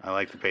 I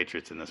like the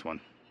Patriots in this one.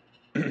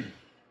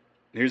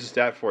 Here's a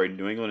stat for you: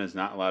 New England is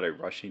not allowed a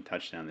rushing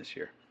touchdown this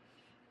year.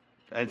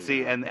 And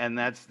see, and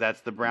that's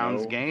the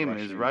Browns' game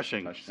is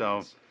rushing.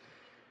 Touchdowns. So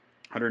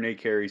 108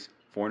 carries,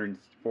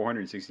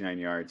 469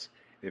 yards.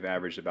 They've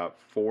averaged about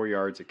 4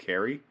 yards a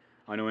carry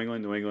on New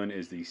England. New England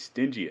is the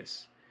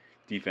stingiest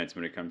defense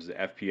when it comes to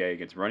FPA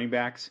against running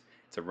backs.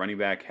 It's a running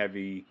back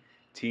heavy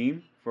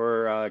team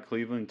for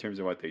Cleveland in terms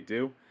of what they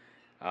do.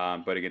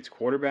 But against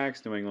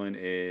quarterbacks, New England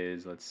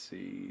is,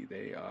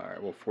 they are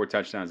 4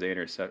 touchdowns, 8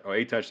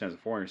 touchdowns and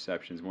 4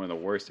 interceptions, one of the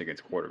worst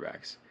against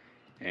quarterbacks.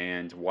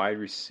 And wide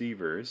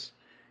receivers,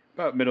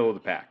 about middle of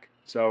the pack.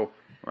 So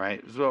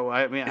right. So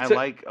I mean, I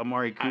like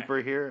Amari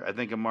Cooper here. I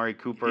think Amari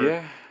Cooper.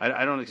 Yeah.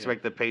 I don't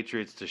expect the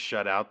Patriots to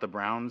shut out the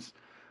Browns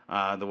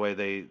the way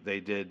they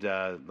did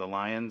the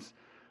Lions,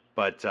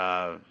 but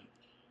that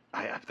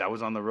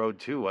was on the road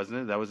too,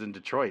 wasn't it? That was in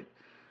Detroit.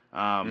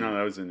 No,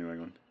 that was in New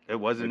England. It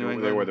was in New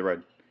England. They wore the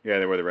red. Yeah,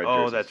 they wore the red.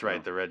 Oh, jerseys, that's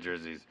right, the red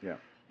jerseys. Yeah.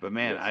 But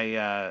man,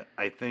 yes.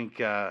 I think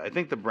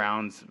the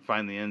Browns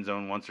find the end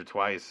zone once or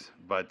twice,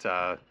 but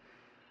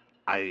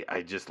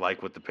I just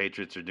like what the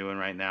Patriots are doing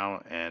right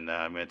now, and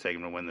I'm going to take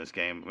them to win this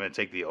game. I'm going to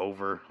take the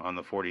over on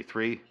the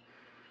 43.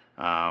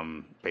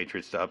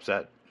 Patriots to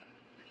upset.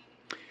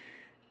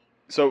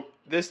 So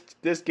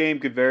this game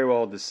could very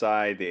well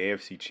decide the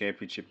AFC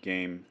Championship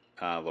game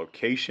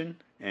location.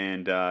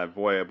 And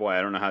boy,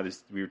 I don't know how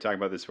this. We were talking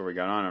about this before we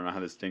got on. I don't know how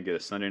this didn't get a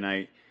Sunday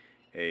night,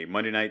 a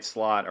Monday night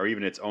slot, or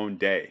even its own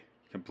day,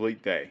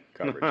 complete day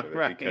coverage of it,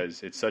 right.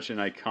 Because it's such an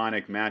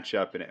iconic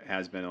matchup, and it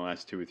has been the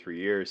last 2 or 3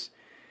 years.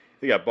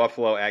 They got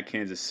Buffalo at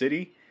Kansas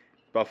City.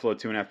 Buffalo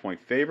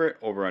 2.5-point favorite,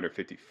 over under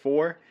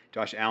 54.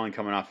 Josh Allen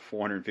coming off a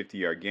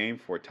 450-yard game,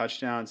 4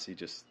 touchdowns. He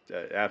just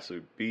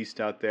absolute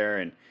beast out there,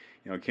 and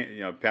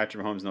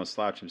Patrick Mahomes no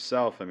slouch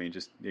himself. I mean,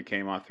 he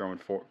came off throwing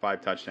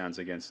 5 touchdowns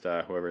against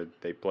whoever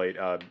they played,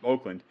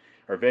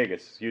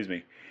 Vegas. Excuse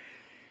me.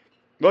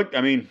 Look,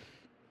 I mean,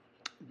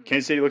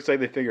 Kansas City looks like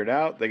they figured it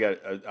out. They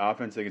got an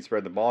offense that can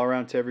spread the ball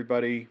around to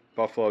everybody.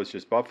 Buffalo is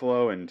just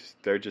Buffalo, and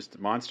they're just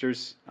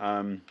monsters.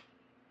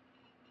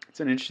 It's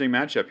an interesting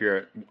matchup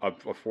here at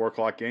a 4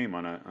 o'clock game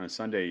on a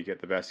Sunday. You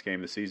get the best game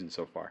of the season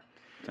so far.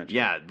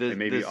 Yeah,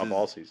 maybe of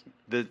all season.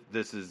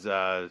 This is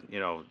a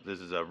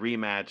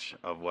rematch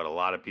of what a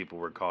lot of people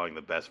were calling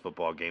the best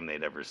football game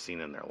they'd ever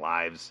seen in their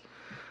lives,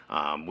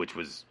 which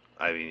was,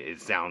 I mean,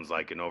 it sounds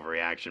like an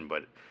overreaction,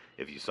 but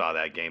if you saw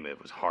that game, it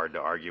was hard to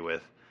argue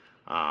with.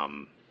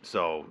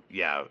 So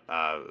yeah,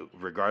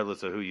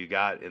 regardless of who you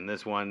got in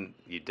this one,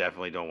 you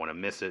definitely don't want to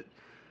miss it.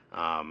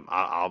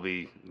 I'll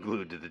be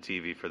glued to the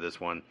TV for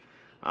this one.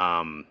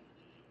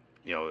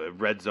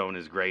 Red zone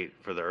is great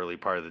for the early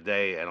part of the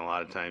day, and a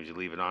lot of times you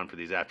leave it on for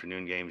these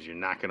afternoon games. You're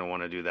not going to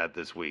want to do that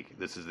this week.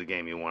 This is the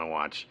game you want to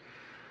watch.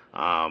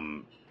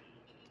 I'm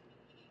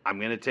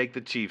going to take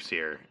the Chiefs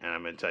here, and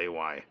I'm going to tell you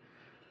why.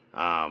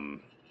 I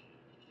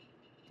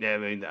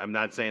mean, I'm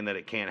not saying that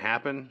it can't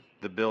happen.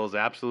 The Bills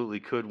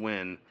absolutely could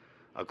win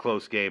a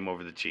close game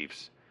over the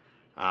Chiefs.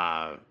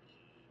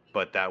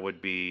 But that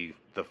would be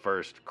the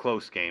first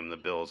close game the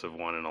Bills have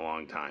won in a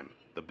long time.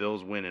 The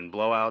Bills win in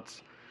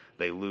blowouts.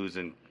 They lose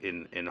in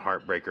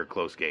heartbreaker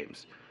close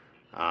games.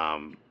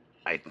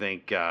 I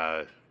think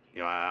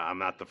I'm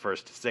not the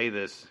first to say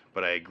this,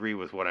 but I agree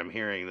with what I'm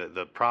hearing. That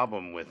the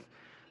problem with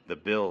the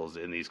Bills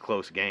in these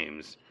close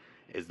games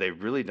is they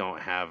really don't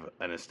have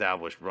an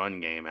established run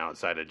game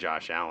outside of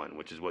Josh Allen,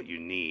 which is what you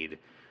need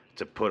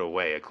to put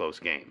away a close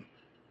game.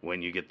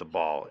 When you get the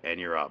ball and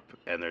you're up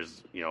and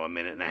there's, a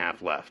minute and a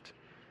half left,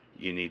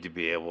 you need to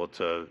be able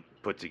to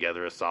put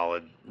together a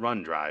solid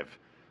run drive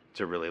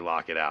to really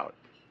lock it out.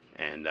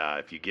 And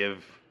if you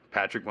give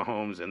Patrick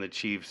Mahomes and the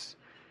Chiefs,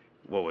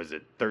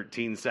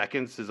 13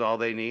 seconds is all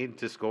they need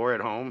to score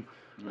at home?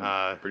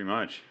 Pretty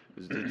much.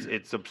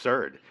 It's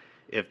absurd.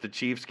 If the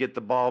Chiefs get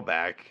the ball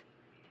back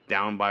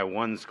down by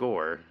one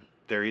score,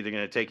 they're either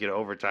going to take you to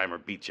overtime or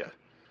beat you.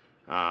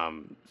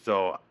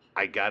 So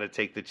I got to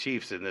take the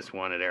Chiefs in this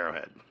one at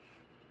Arrowhead.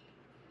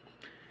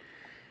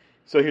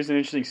 So here's an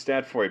interesting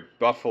stat for you.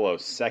 Buffalo,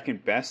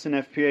 second best in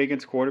FPA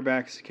against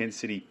quarterbacks. Kansas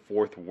City,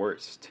 fourth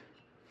worst.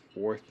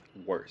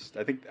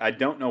 I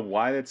don't know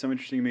why that's so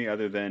interesting to me,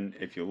 other than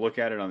if you look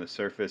at it on the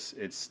surface,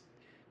 it's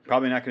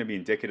probably not going to be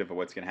indicative of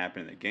what's going to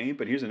happen in the game.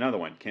 But here's another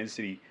one. Kansas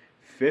City,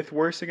 fifth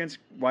worst against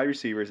wide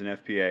receivers in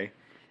FPA.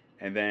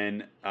 And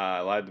then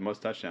allowed the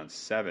most touchdowns,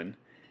 7.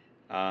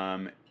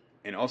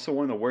 And also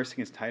one of the worst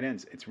against tight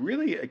ends. It's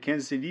really a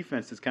Kansas City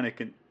defense that's kind of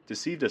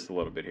deceived us a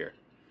little bit here.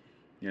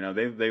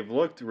 They've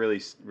looked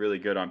really, really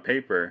good on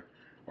paper,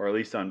 or at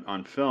least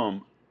on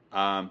film,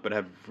 but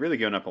have really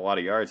given up a lot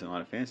of yards and a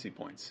lot of fantasy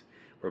points.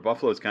 Where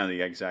Buffalo is kind of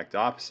the exact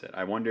opposite.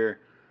 I wonder,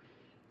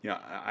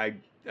 I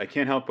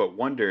can't help but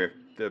wonder if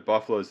the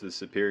Buffalo is the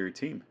superior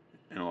team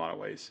in a lot of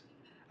ways.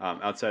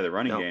 Outside of the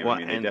running game,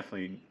 they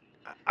definitely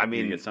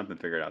need to get something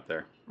figured out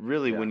there.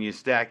 Really, when you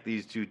stack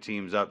these two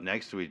teams up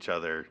next to each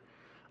other,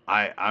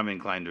 I'm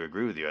inclined to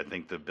agree with you. I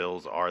think the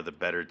Bills are the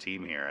better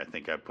team here. I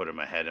think I put them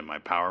ahead in my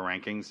power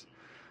rankings.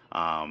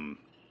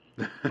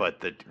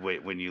 But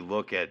when you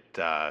look at,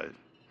 I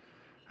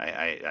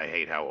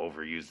hate how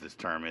overused this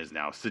term is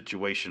now,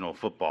 situational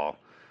football.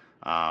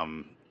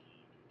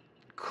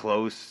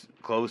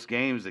 Close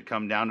games that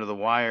come down to the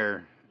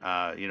wire.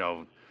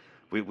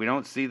 We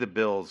don't see the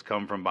Bills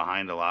come from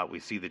behind a lot. We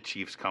see the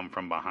Chiefs come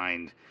from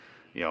behind,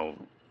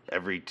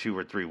 every 2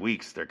 or 3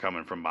 weeks they're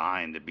coming from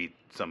behind to beat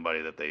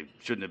somebody that they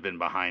shouldn't have been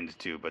behind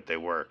to, but they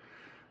were.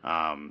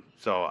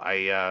 So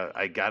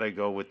I got to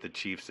go with the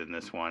Chiefs in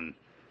this one.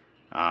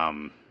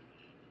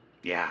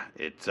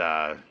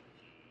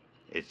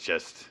 It's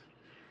just,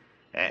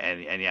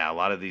 and a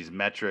lot of these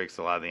metrics,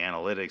 a lot of the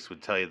analytics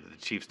would tell you that the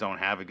Chiefs don't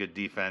have a good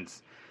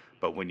defense,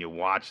 but when you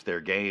watch their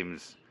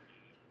games,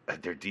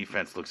 their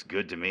defense looks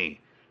good to me.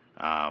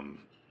 And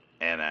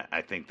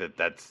I think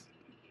that's,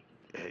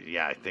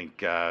 I think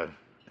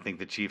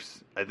the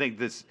Chiefs, I think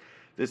this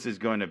is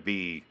going to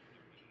be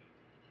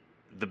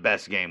the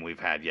best game we've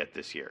had yet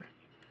this year.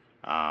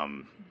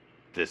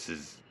 This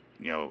is,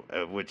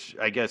 which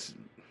I guess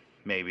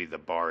maybe the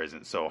bar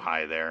isn't so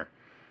high there.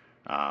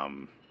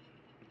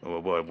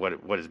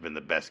 What has been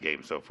the best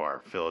game so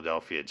far?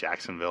 Philadelphia,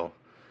 Jacksonville,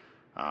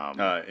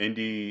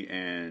 Indy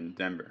and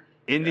Denver.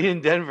 Indy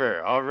and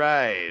Denver. All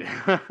right.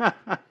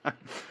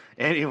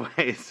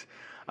 Anyways,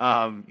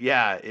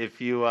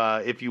 if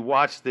you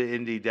watch the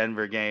Indy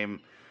Denver game,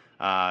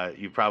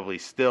 you probably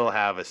still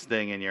have a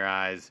sting in your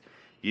eyes.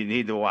 You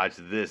need to watch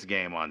this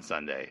game on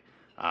Sunday,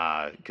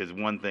 because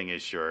one thing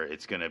is sure,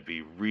 it's going to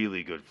be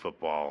really good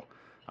football.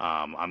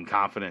 I'm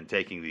confident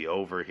taking the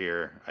over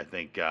here. I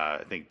think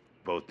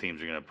both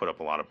teams are going to put up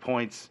a lot of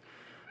points.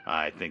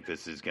 I think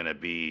this is going to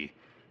be,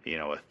 a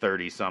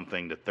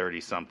 30-something to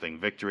 30-something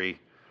victory,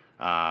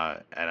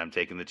 and I'm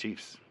taking the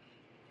Chiefs.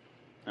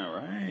 All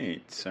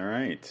right.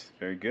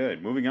 Very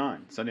good. Moving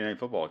on. Sunday Night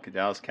Football.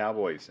 Dallas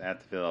Cowboys at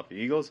the Philadelphia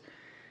Eagles.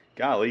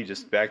 Golly,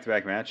 just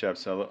back-to-back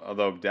matchups,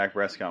 although Dak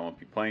Prescott won't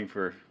be playing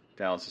for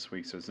Dallas this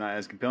week, so it's not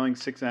as compelling.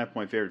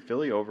 6.5-point favorite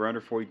Philly, over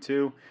under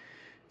 42.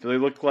 Philly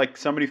looked like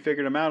somebody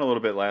figured them out a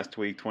little bit last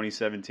week,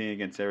 2017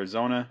 against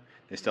Arizona.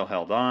 They still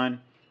held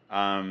on.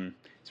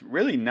 It's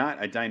really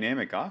not a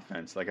dynamic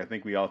offense like I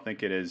think we all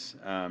think it is.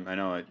 I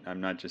know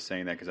I'm not just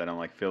saying that because I don't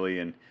like Philly,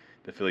 and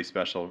the Philly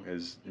special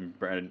is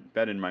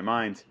embedded in my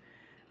mind.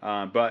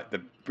 But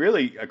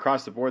really,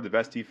 across the board, the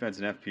best defense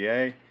in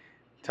FPA.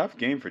 Tough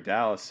game for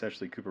Dallas,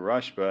 especially Cooper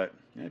Rush, but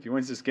if he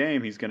wins this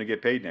game, he's going to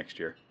get paid next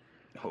year.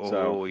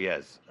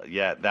 Yes.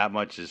 Yeah, that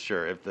much is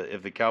sure. If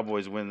the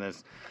Cowboys win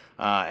this,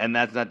 and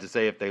that's not to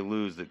say if they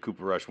lose that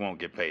Cooper Rush won't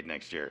get paid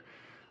next year.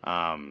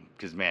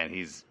 Because, man,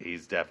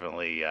 he's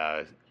definitely,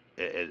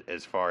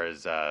 as far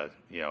as,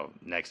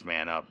 next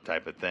man up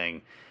type of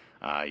thing,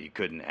 you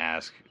couldn't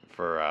ask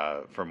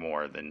for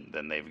more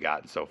than they've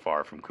gotten so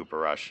far from Cooper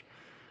Rush.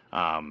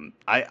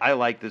 I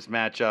like this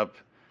matchup.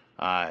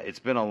 It's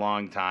been a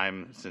long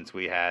time since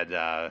we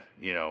had,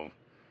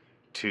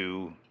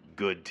 two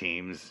good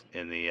teams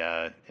in the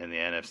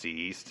NFC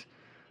East,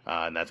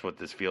 and that's what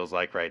this feels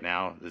like right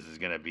now. This is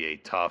going to be a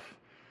tough,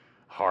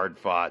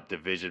 hard-fought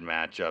division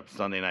matchup,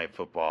 Sunday Night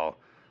Football.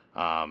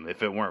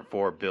 If it weren't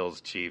for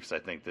Bills Chiefs, I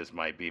think this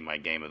might be my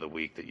game of the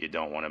week that you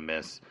don't want to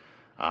miss.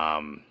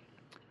 I'm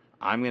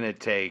going to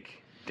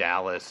take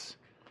Dallas.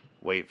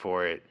 Wait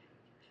for it,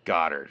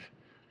 Goddard.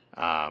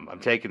 I'm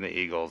taking the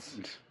Eagles.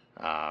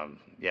 Yeah,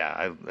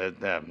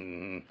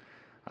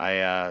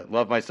 I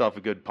love myself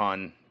a good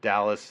pun.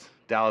 Dallas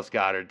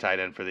Goedert, tight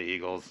end for the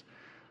Eagles.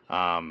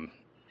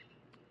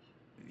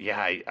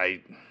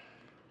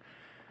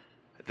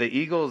 The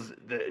Eagles,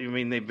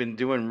 they've been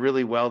doing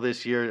really well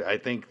this year. I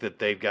think that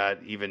they've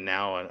got, even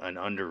now, an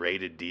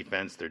underrated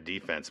defense. Their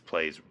defense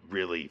plays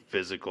really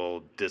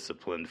physical,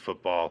 disciplined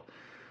football.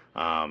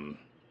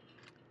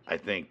 I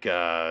think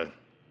as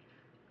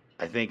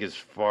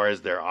far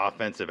as their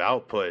offensive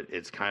output,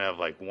 it's kind of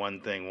like one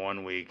thing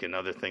one week,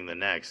 another thing the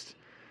next.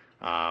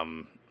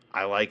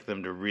 I like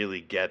them to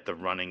really get the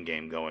running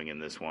game going in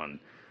this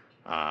one.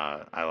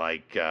 I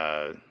like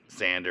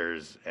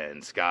Sanders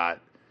and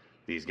Scott.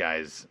 These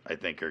guys, I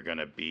think, are going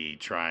to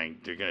try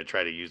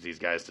to use these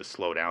guys to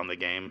slow down the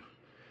game.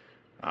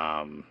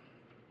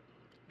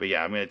 But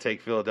yeah, I'm going to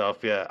take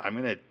Philadelphia. I'm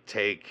going to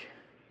take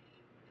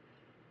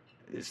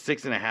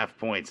 6.5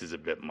 points is a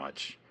bit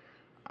much.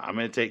 I'm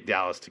going to take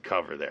Dallas to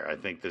cover there. I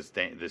think this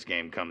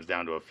game comes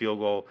down to a field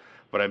goal,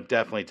 but I'm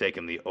definitely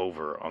taking the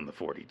over on the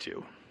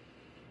 42.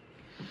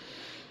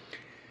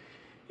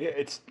 Yeah,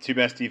 it's two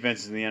best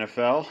defenses in the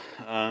NFL.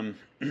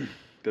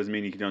 Doesn't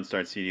mean you don't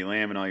start CeeDee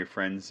Lamb and all your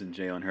friends and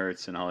Jalen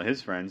Hurts and all of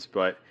his friends,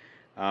 but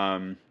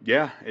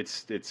yeah,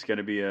 it's going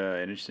to be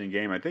an interesting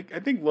game. I think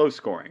low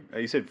scoring.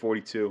 You said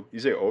 42. You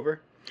say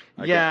over?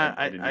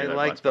 I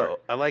like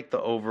the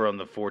over on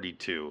the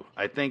 42.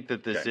 I think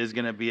that this is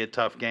going to be a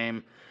tough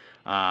game,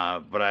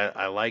 but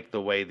I like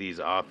the way these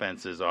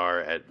offenses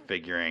are at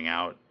figuring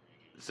out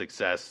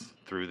success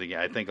through the game.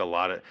 I think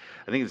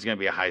it's going to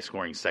be a high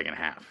scoring second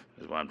half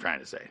is what I'm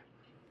trying to say.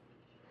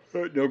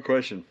 No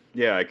question.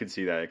 Yeah, I could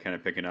see that kind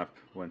of picking up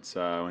once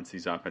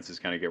these offenses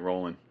kind of get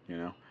rolling.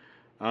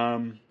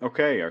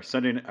 Okay,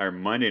 our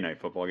Monday night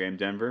football game,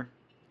 Denver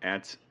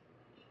at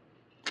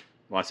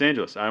Los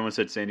Angeles. I almost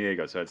said San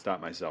Diego, so I'd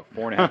stop myself.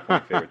 4.5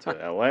 point favorite to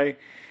LA.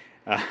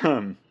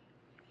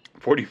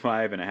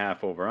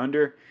 45.5 over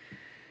under.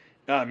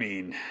 I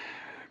mean,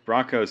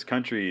 Broncos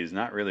country is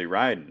not really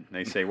riding.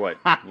 They say what?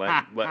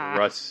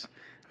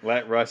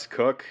 Let Russ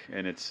cook,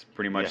 and it's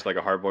pretty much like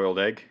a hard-boiled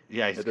egg.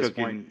 Yeah, he's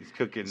cooking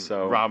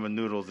ramen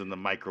noodles in the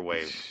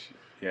microwave.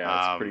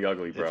 Yeah, it's pretty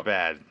ugly, bro. It's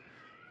bad.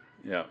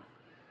 Yeah.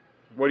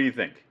 What do you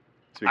think?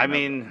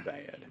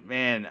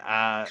 Man,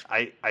 I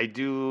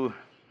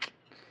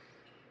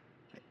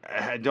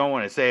don't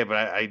want to say it, but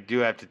I do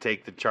have to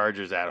take the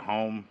Chargers at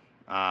home.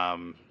 I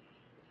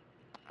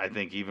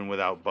think even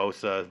without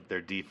Bosa, their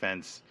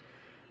defense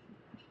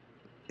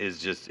is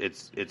just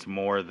it's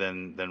more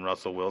than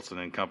Russell Wilson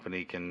and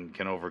company can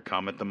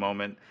overcome at the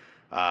moment.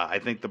 I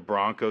think the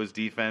Broncos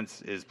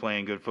defense is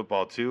playing good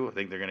football too. I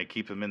think they're going to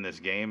keep them in this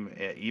game,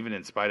 even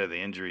in spite of the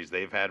injuries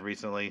they've had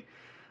recently.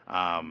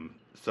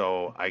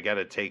 So I got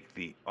to take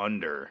the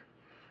under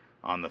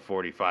on the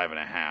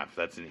 45.5.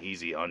 That's an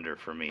easy under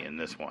for me in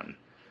this one.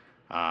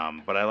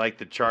 But I like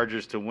the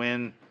Chargers to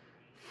win.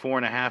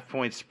 4.5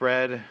 point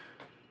spread.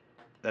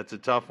 That's a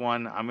tough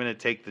one. I'm going to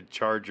take the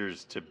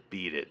Chargers to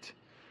beat it.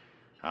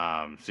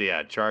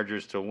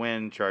 Chargers to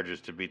win,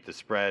 Chargers to beat the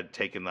spread,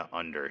 taking the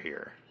under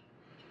here.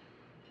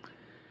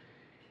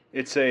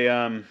 It's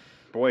a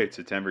it's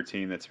a Denver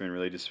team that's been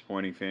really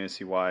disappointing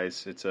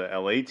fantasy-wise. It's a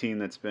LA team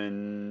that's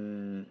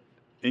been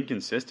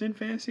inconsistent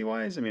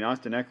fantasy-wise. I mean,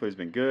 Austin Eckler's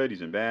been good,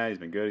 he's been bad, he's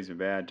been good, he's been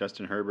bad.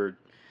 Justin Herbert,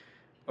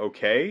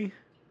 okay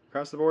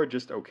across the board,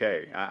 just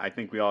okay. I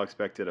think we all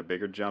expected a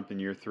bigger jump in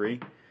year 3.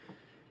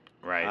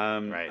 Right. I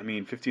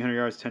mean, 1,500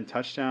 yards, 10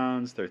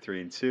 touchdowns. They're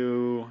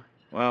 3-2.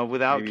 Well,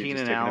 without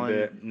Keenan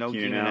Allen,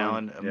 Keenan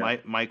Allen. Yeah.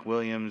 Mike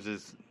Williams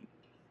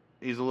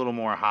he's a little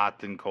more hot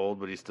than cold,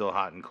 but he's still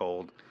hot and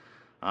cold.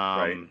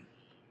 Right.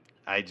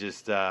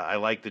 I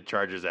like the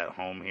Chargers at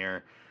home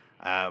here.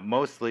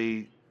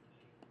 Mostly,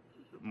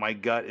 my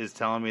gut is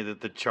telling me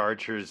that the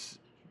Chargers'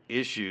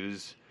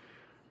 issues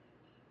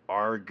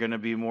are going to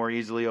be more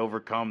easily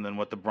overcome than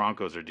what the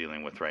Broncos are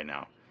dealing with right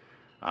now.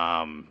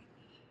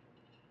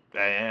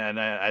 And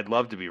I'd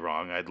love to be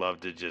wrong. I'd love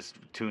to just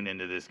tune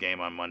into this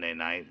game on Monday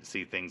night,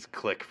 see things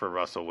click for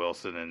Russell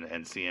Wilson,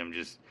 and see him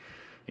just,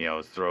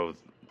 throw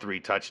 3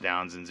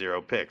 touchdowns and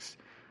 0 picks.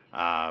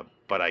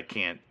 But I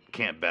can't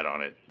bet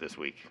on it this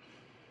week.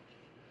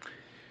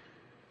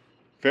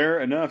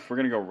 Fair enough. We're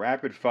going to go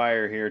rapid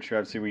fire here,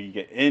 Trev, see we can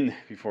get in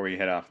before we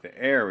head off the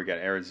air. We got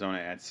Arizona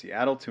at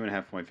Seattle,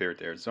 2.5 point favorite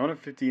to Arizona,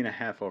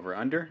 50.5 over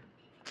under.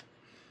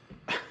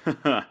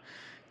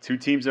 2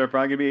 teams that are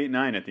probably going to be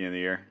 8-9 at the end of the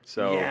year.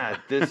 So yeah,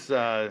 this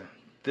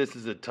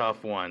is a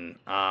tough one.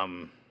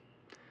 I'm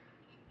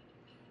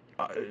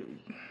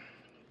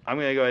going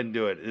to go ahead and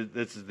do it.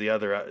 This is the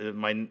other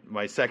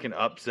my second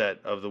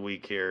upset of the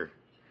week here,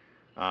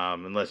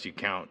 unless you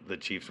count the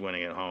Chiefs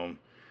winning at home.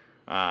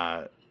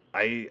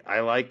 I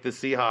like the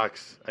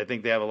Seahawks. I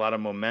think they have a lot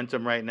of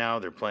momentum right now.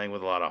 They're playing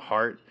with a lot of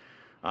heart.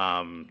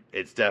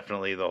 It's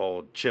definitely the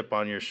whole chip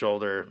on your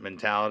shoulder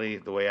mentality,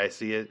 the way I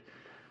see it.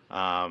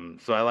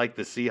 So I like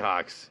the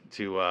Seahawks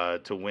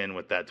to win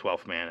with that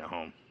 12th man at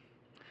home.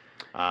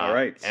 All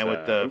right. And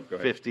with the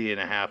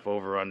 50.5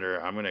 over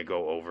under, I'm going to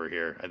go over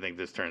here. I think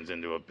this turns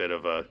into a bit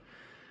of a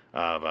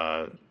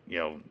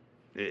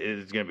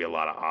it's going to be a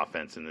lot of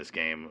offense in this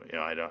game.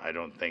 I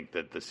don't think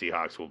that the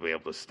Seahawks will be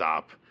able to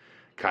stop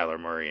Kyler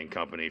Murray and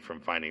company from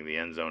finding the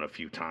end zone a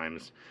few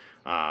times.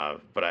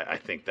 But I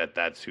think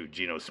that's who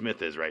Geno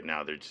Smith is right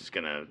now. They're just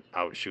going to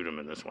outshoot him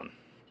in this one.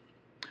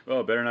 Well,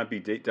 it better not be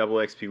double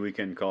XP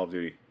weekend Call of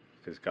Duty,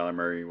 because Kyler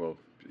Murray will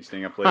be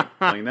staying up late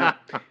playing that,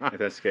 if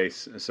that's the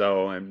case.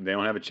 So they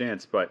don't have a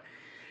chance. But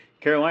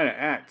Carolina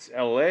at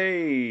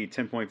LA,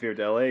 10-point favorite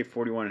to LA,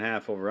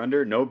 41.5 over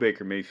under. No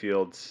Baker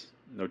Mayfield,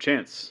 no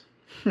chance.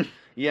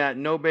 Yeah,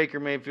 no Baker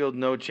Mayfield,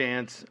 no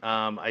chance.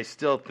 I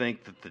still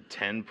think that the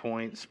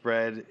 10-point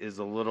spread is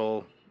a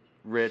little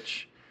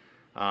rich.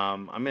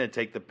 I'm going to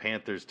take the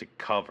Panthers to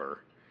cover,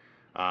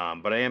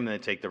 but I am going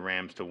to take the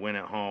Rams to win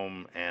at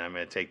home, and I'm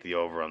going to take the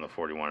over on the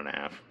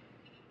 41.5.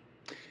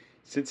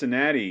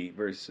 Cincinnati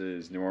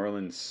versus New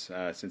Orleans.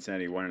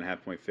 Cincinnati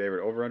 1.5-point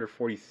favorite. Over under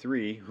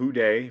 43.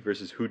 Houday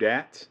versus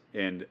Houdat.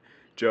 And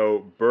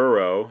Joe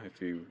Burrow,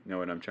 if you know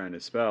what I'm trying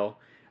to spell,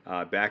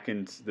 back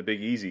in the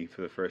Big Easy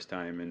for the first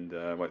time in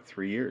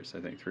 3 years? I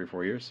think 3 or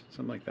 4 years,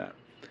 something like that.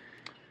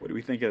 What do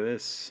we think of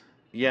this?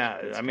 Yeah,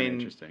 it's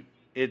interesting.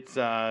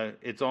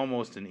 It's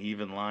almost an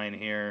even line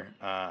here.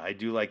 I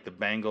do like the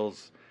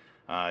Bengals,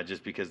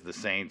 just because the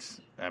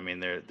Saints. I mean,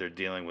 they're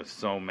dealing with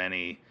so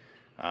many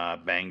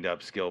banged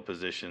up skill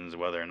positions.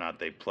 Whether or not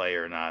they play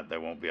or not, they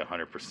won't be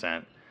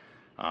 100%.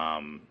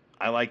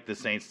 I like the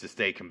Saints to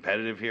stay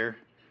competitive here,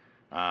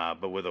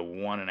 but with a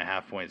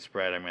 1.5-point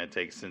spread, I'm going to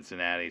take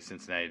Cincinnati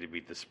to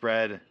beat the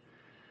spread.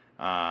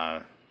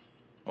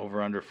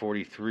 Over under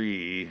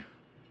 43.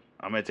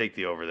 I'm going to take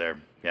the over there.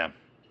 Yeah.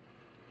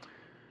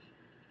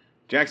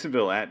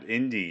 Jacksonville at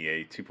Indy,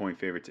 a 2-point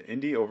favorite to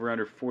Indy, over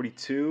under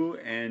 42,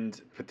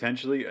 and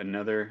potentially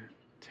another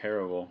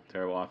terrible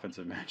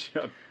offensive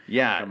matchup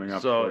coming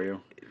up for you.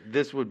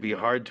 This would be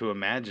hard to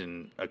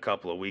imagine a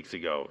couple of weeks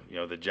ago.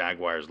 The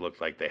Jaguars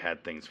looked like they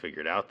had things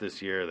figured out this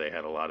year. They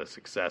had a lot of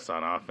success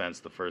on offense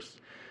the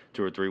first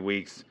 2 or 3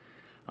 weeks.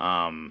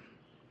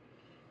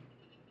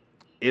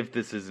 If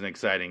this is an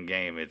exciting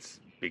game,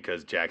 it's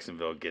because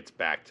Jacksonville gets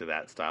back to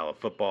that style of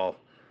football.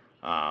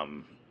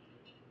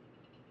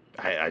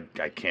 I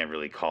can't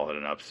really call it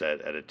an upset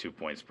at a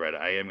 2-point spread.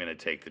 I am going to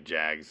take the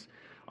Jags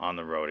on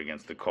the road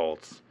against the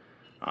Colts.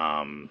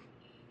 I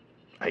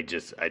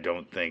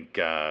don't think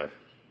the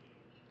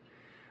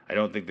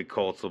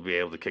Colts will be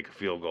able to kick a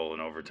field goal in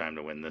overtime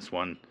to win this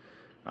one.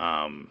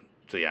 I'm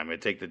going to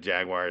take the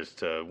Jaguars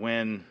to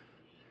win.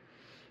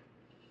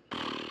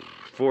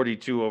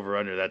 42 over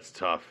under, that's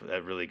tough.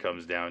 That really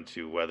comes down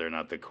to whether or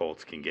not the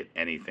Colts can get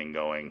anything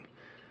going.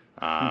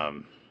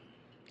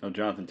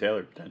 Jonathan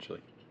Taylor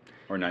potentially.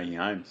 Or Nyheim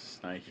Hines.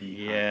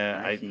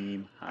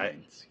 Nyheim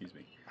Hines, excuse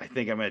me. I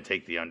think I'm going to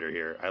take the under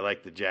here. I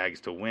like the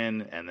Jags to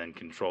win and then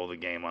control the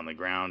game on the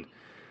ground.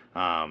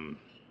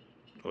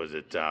 Was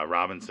it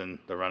Robinson,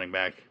 the running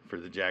back for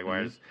the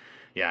Jaguars?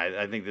 Mm-hmm.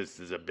 Yeah, I think this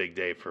is a big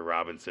day for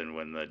Robinson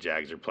when the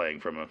Jags are playing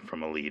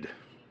from a lead.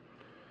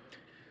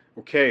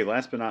 Okay,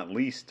 last but not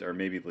least, or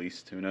maybe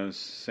least, who knows?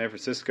 San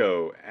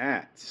Francisco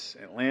at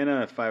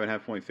Atlanta,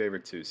 5.5-point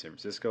favorite to San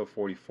Francisco,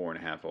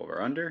 44.5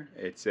 over under.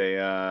 It's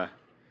a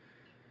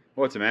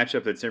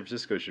matchup that San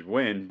Francisco should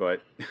win,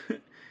 but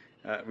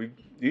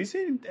you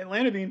see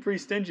Atlanta being pretty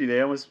stingy. They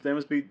almost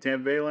beat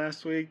Tampa Bay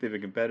last week. They've been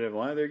competitive in a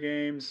lot of their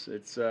games.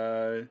 It's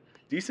a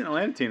decent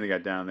Atlanta team they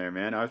got down there,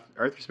 man.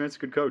 Arthur Smith's a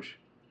good coach.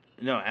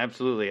 No,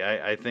 absolutely.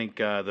 I think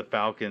the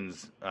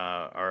Falcons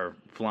are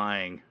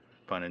flying,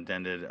 pun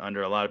intended,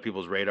 under a lot of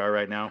people's radar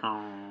right now.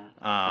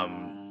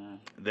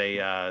 They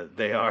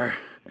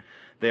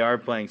are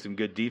playing some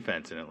good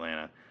defense in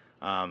Atlanta.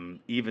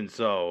 Even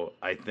so,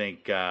 I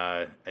think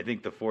the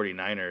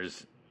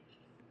 49ers,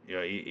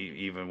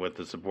 even with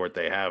the support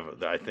they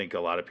have, I think a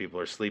lot of people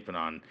are sleeping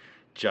on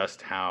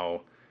just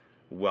how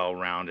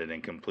well-rounded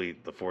and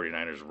complete the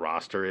 49ers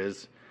roster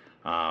is.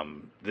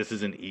 This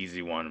is an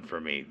easy one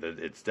for me.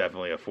 It's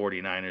definitely a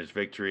 49ers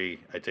victory.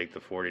 I take the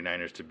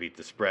 49ers to beat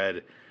the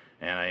spread,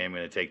 and I am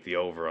going to take the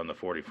over on the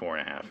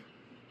 44.5.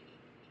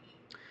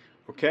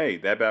 Okay,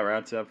 that about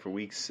wraps up for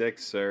Week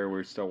 6, sir.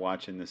 We're still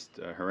watching this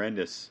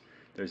horrendous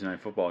Thursday night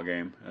football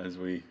game as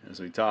we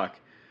talk.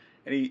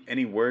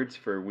 Any words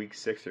for Week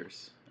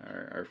 6ers?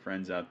 Our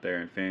friends out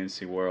there in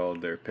fantasy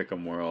world, their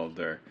pick'em world,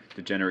 their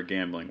degenerate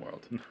gambling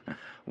world.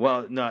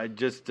 Well, no,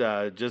 just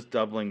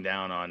doubling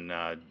down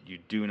on you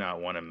do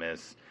not want to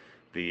miss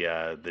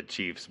the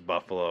Chiefs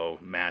Buffalo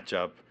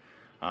matchup.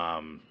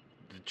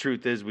 The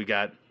truth is we've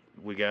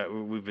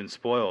been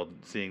spoiled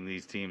seeing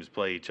these teams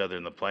play each other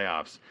in the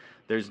playoffs.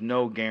 There's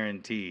no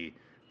guarantee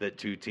that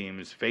two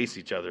teams face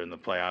each other in the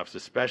playoffs,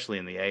 especially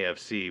in the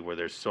AFC where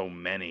there's so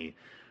many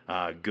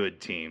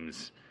good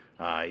teams,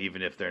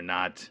 even if they're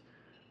not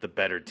the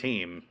better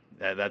team.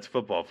 That's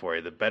football for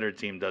you. The better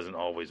team doesn't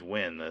always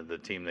win. The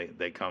team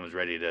that comes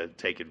ready to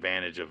take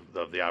advantage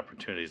of the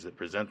opportunities that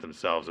present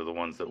themselves are the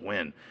ones that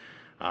win.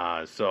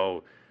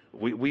 So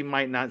we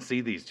might not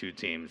see these two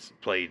teams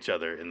play each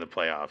other in the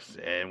playoffs,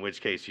 in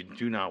which case you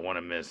do not want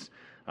to miss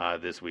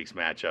this week's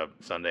matchup,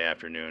 Sunday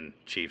afternoon,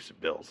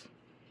 Chiefs-Bills.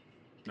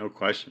 No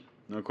question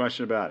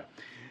about it.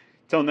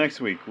 Till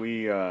next week,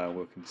 we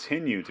will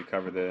continue to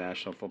cover the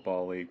National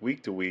Football League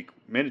week to week,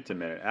 minute to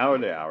minute, hour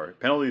to hour,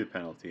 penalty to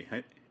penalty.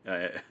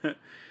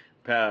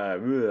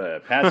 Pass,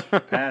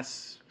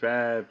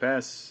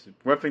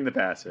 roughing the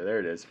passer. There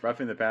it is.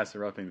 Roughing the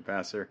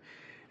passer.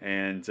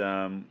 And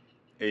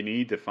you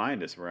need to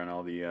find us. We're on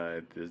all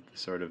the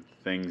sort of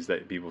things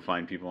that people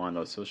find people on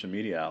those social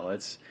media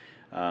outlets.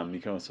 You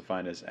can also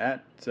find us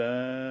at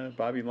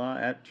Bobby Law,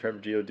 at Trevor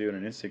Geodude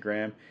on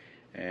Instagram.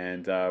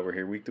 And we're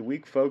here week to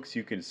week, folks.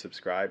 You can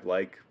subscribe,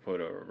 put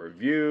a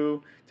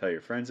review, tell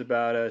your friends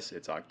about us.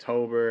 It's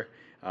October.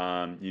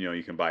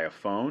 You can buy a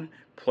phone,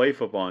 play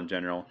football in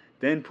general,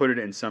 then put it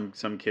in some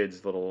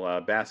kid's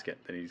little basket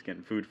that he's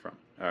getting food from,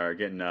 or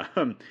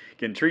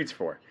getting treats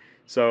for.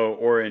 So,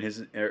 or in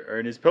his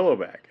pillow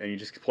bag, and you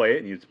just play it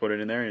and you just put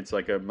it in there, and it's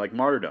like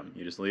martyrdom.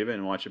 You just leave it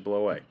and watch it blow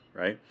away,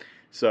 right?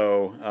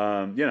 So,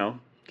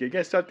 you got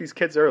to start these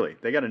kids early.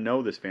 They got to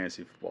know this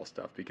fantasy football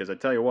stuff, because I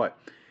tell you what.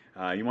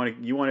 You want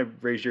to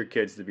raise your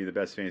kids to be the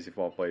best fantasy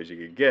football players you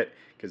can get,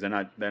 because they're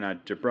not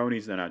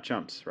jabronis, they're not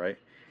chumps, right?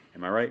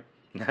 Am I right?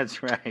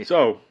 That's right.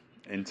 So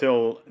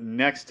until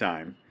next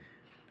time,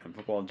 and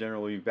Football in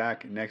General will be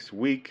back next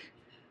week.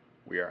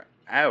 We are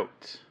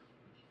out.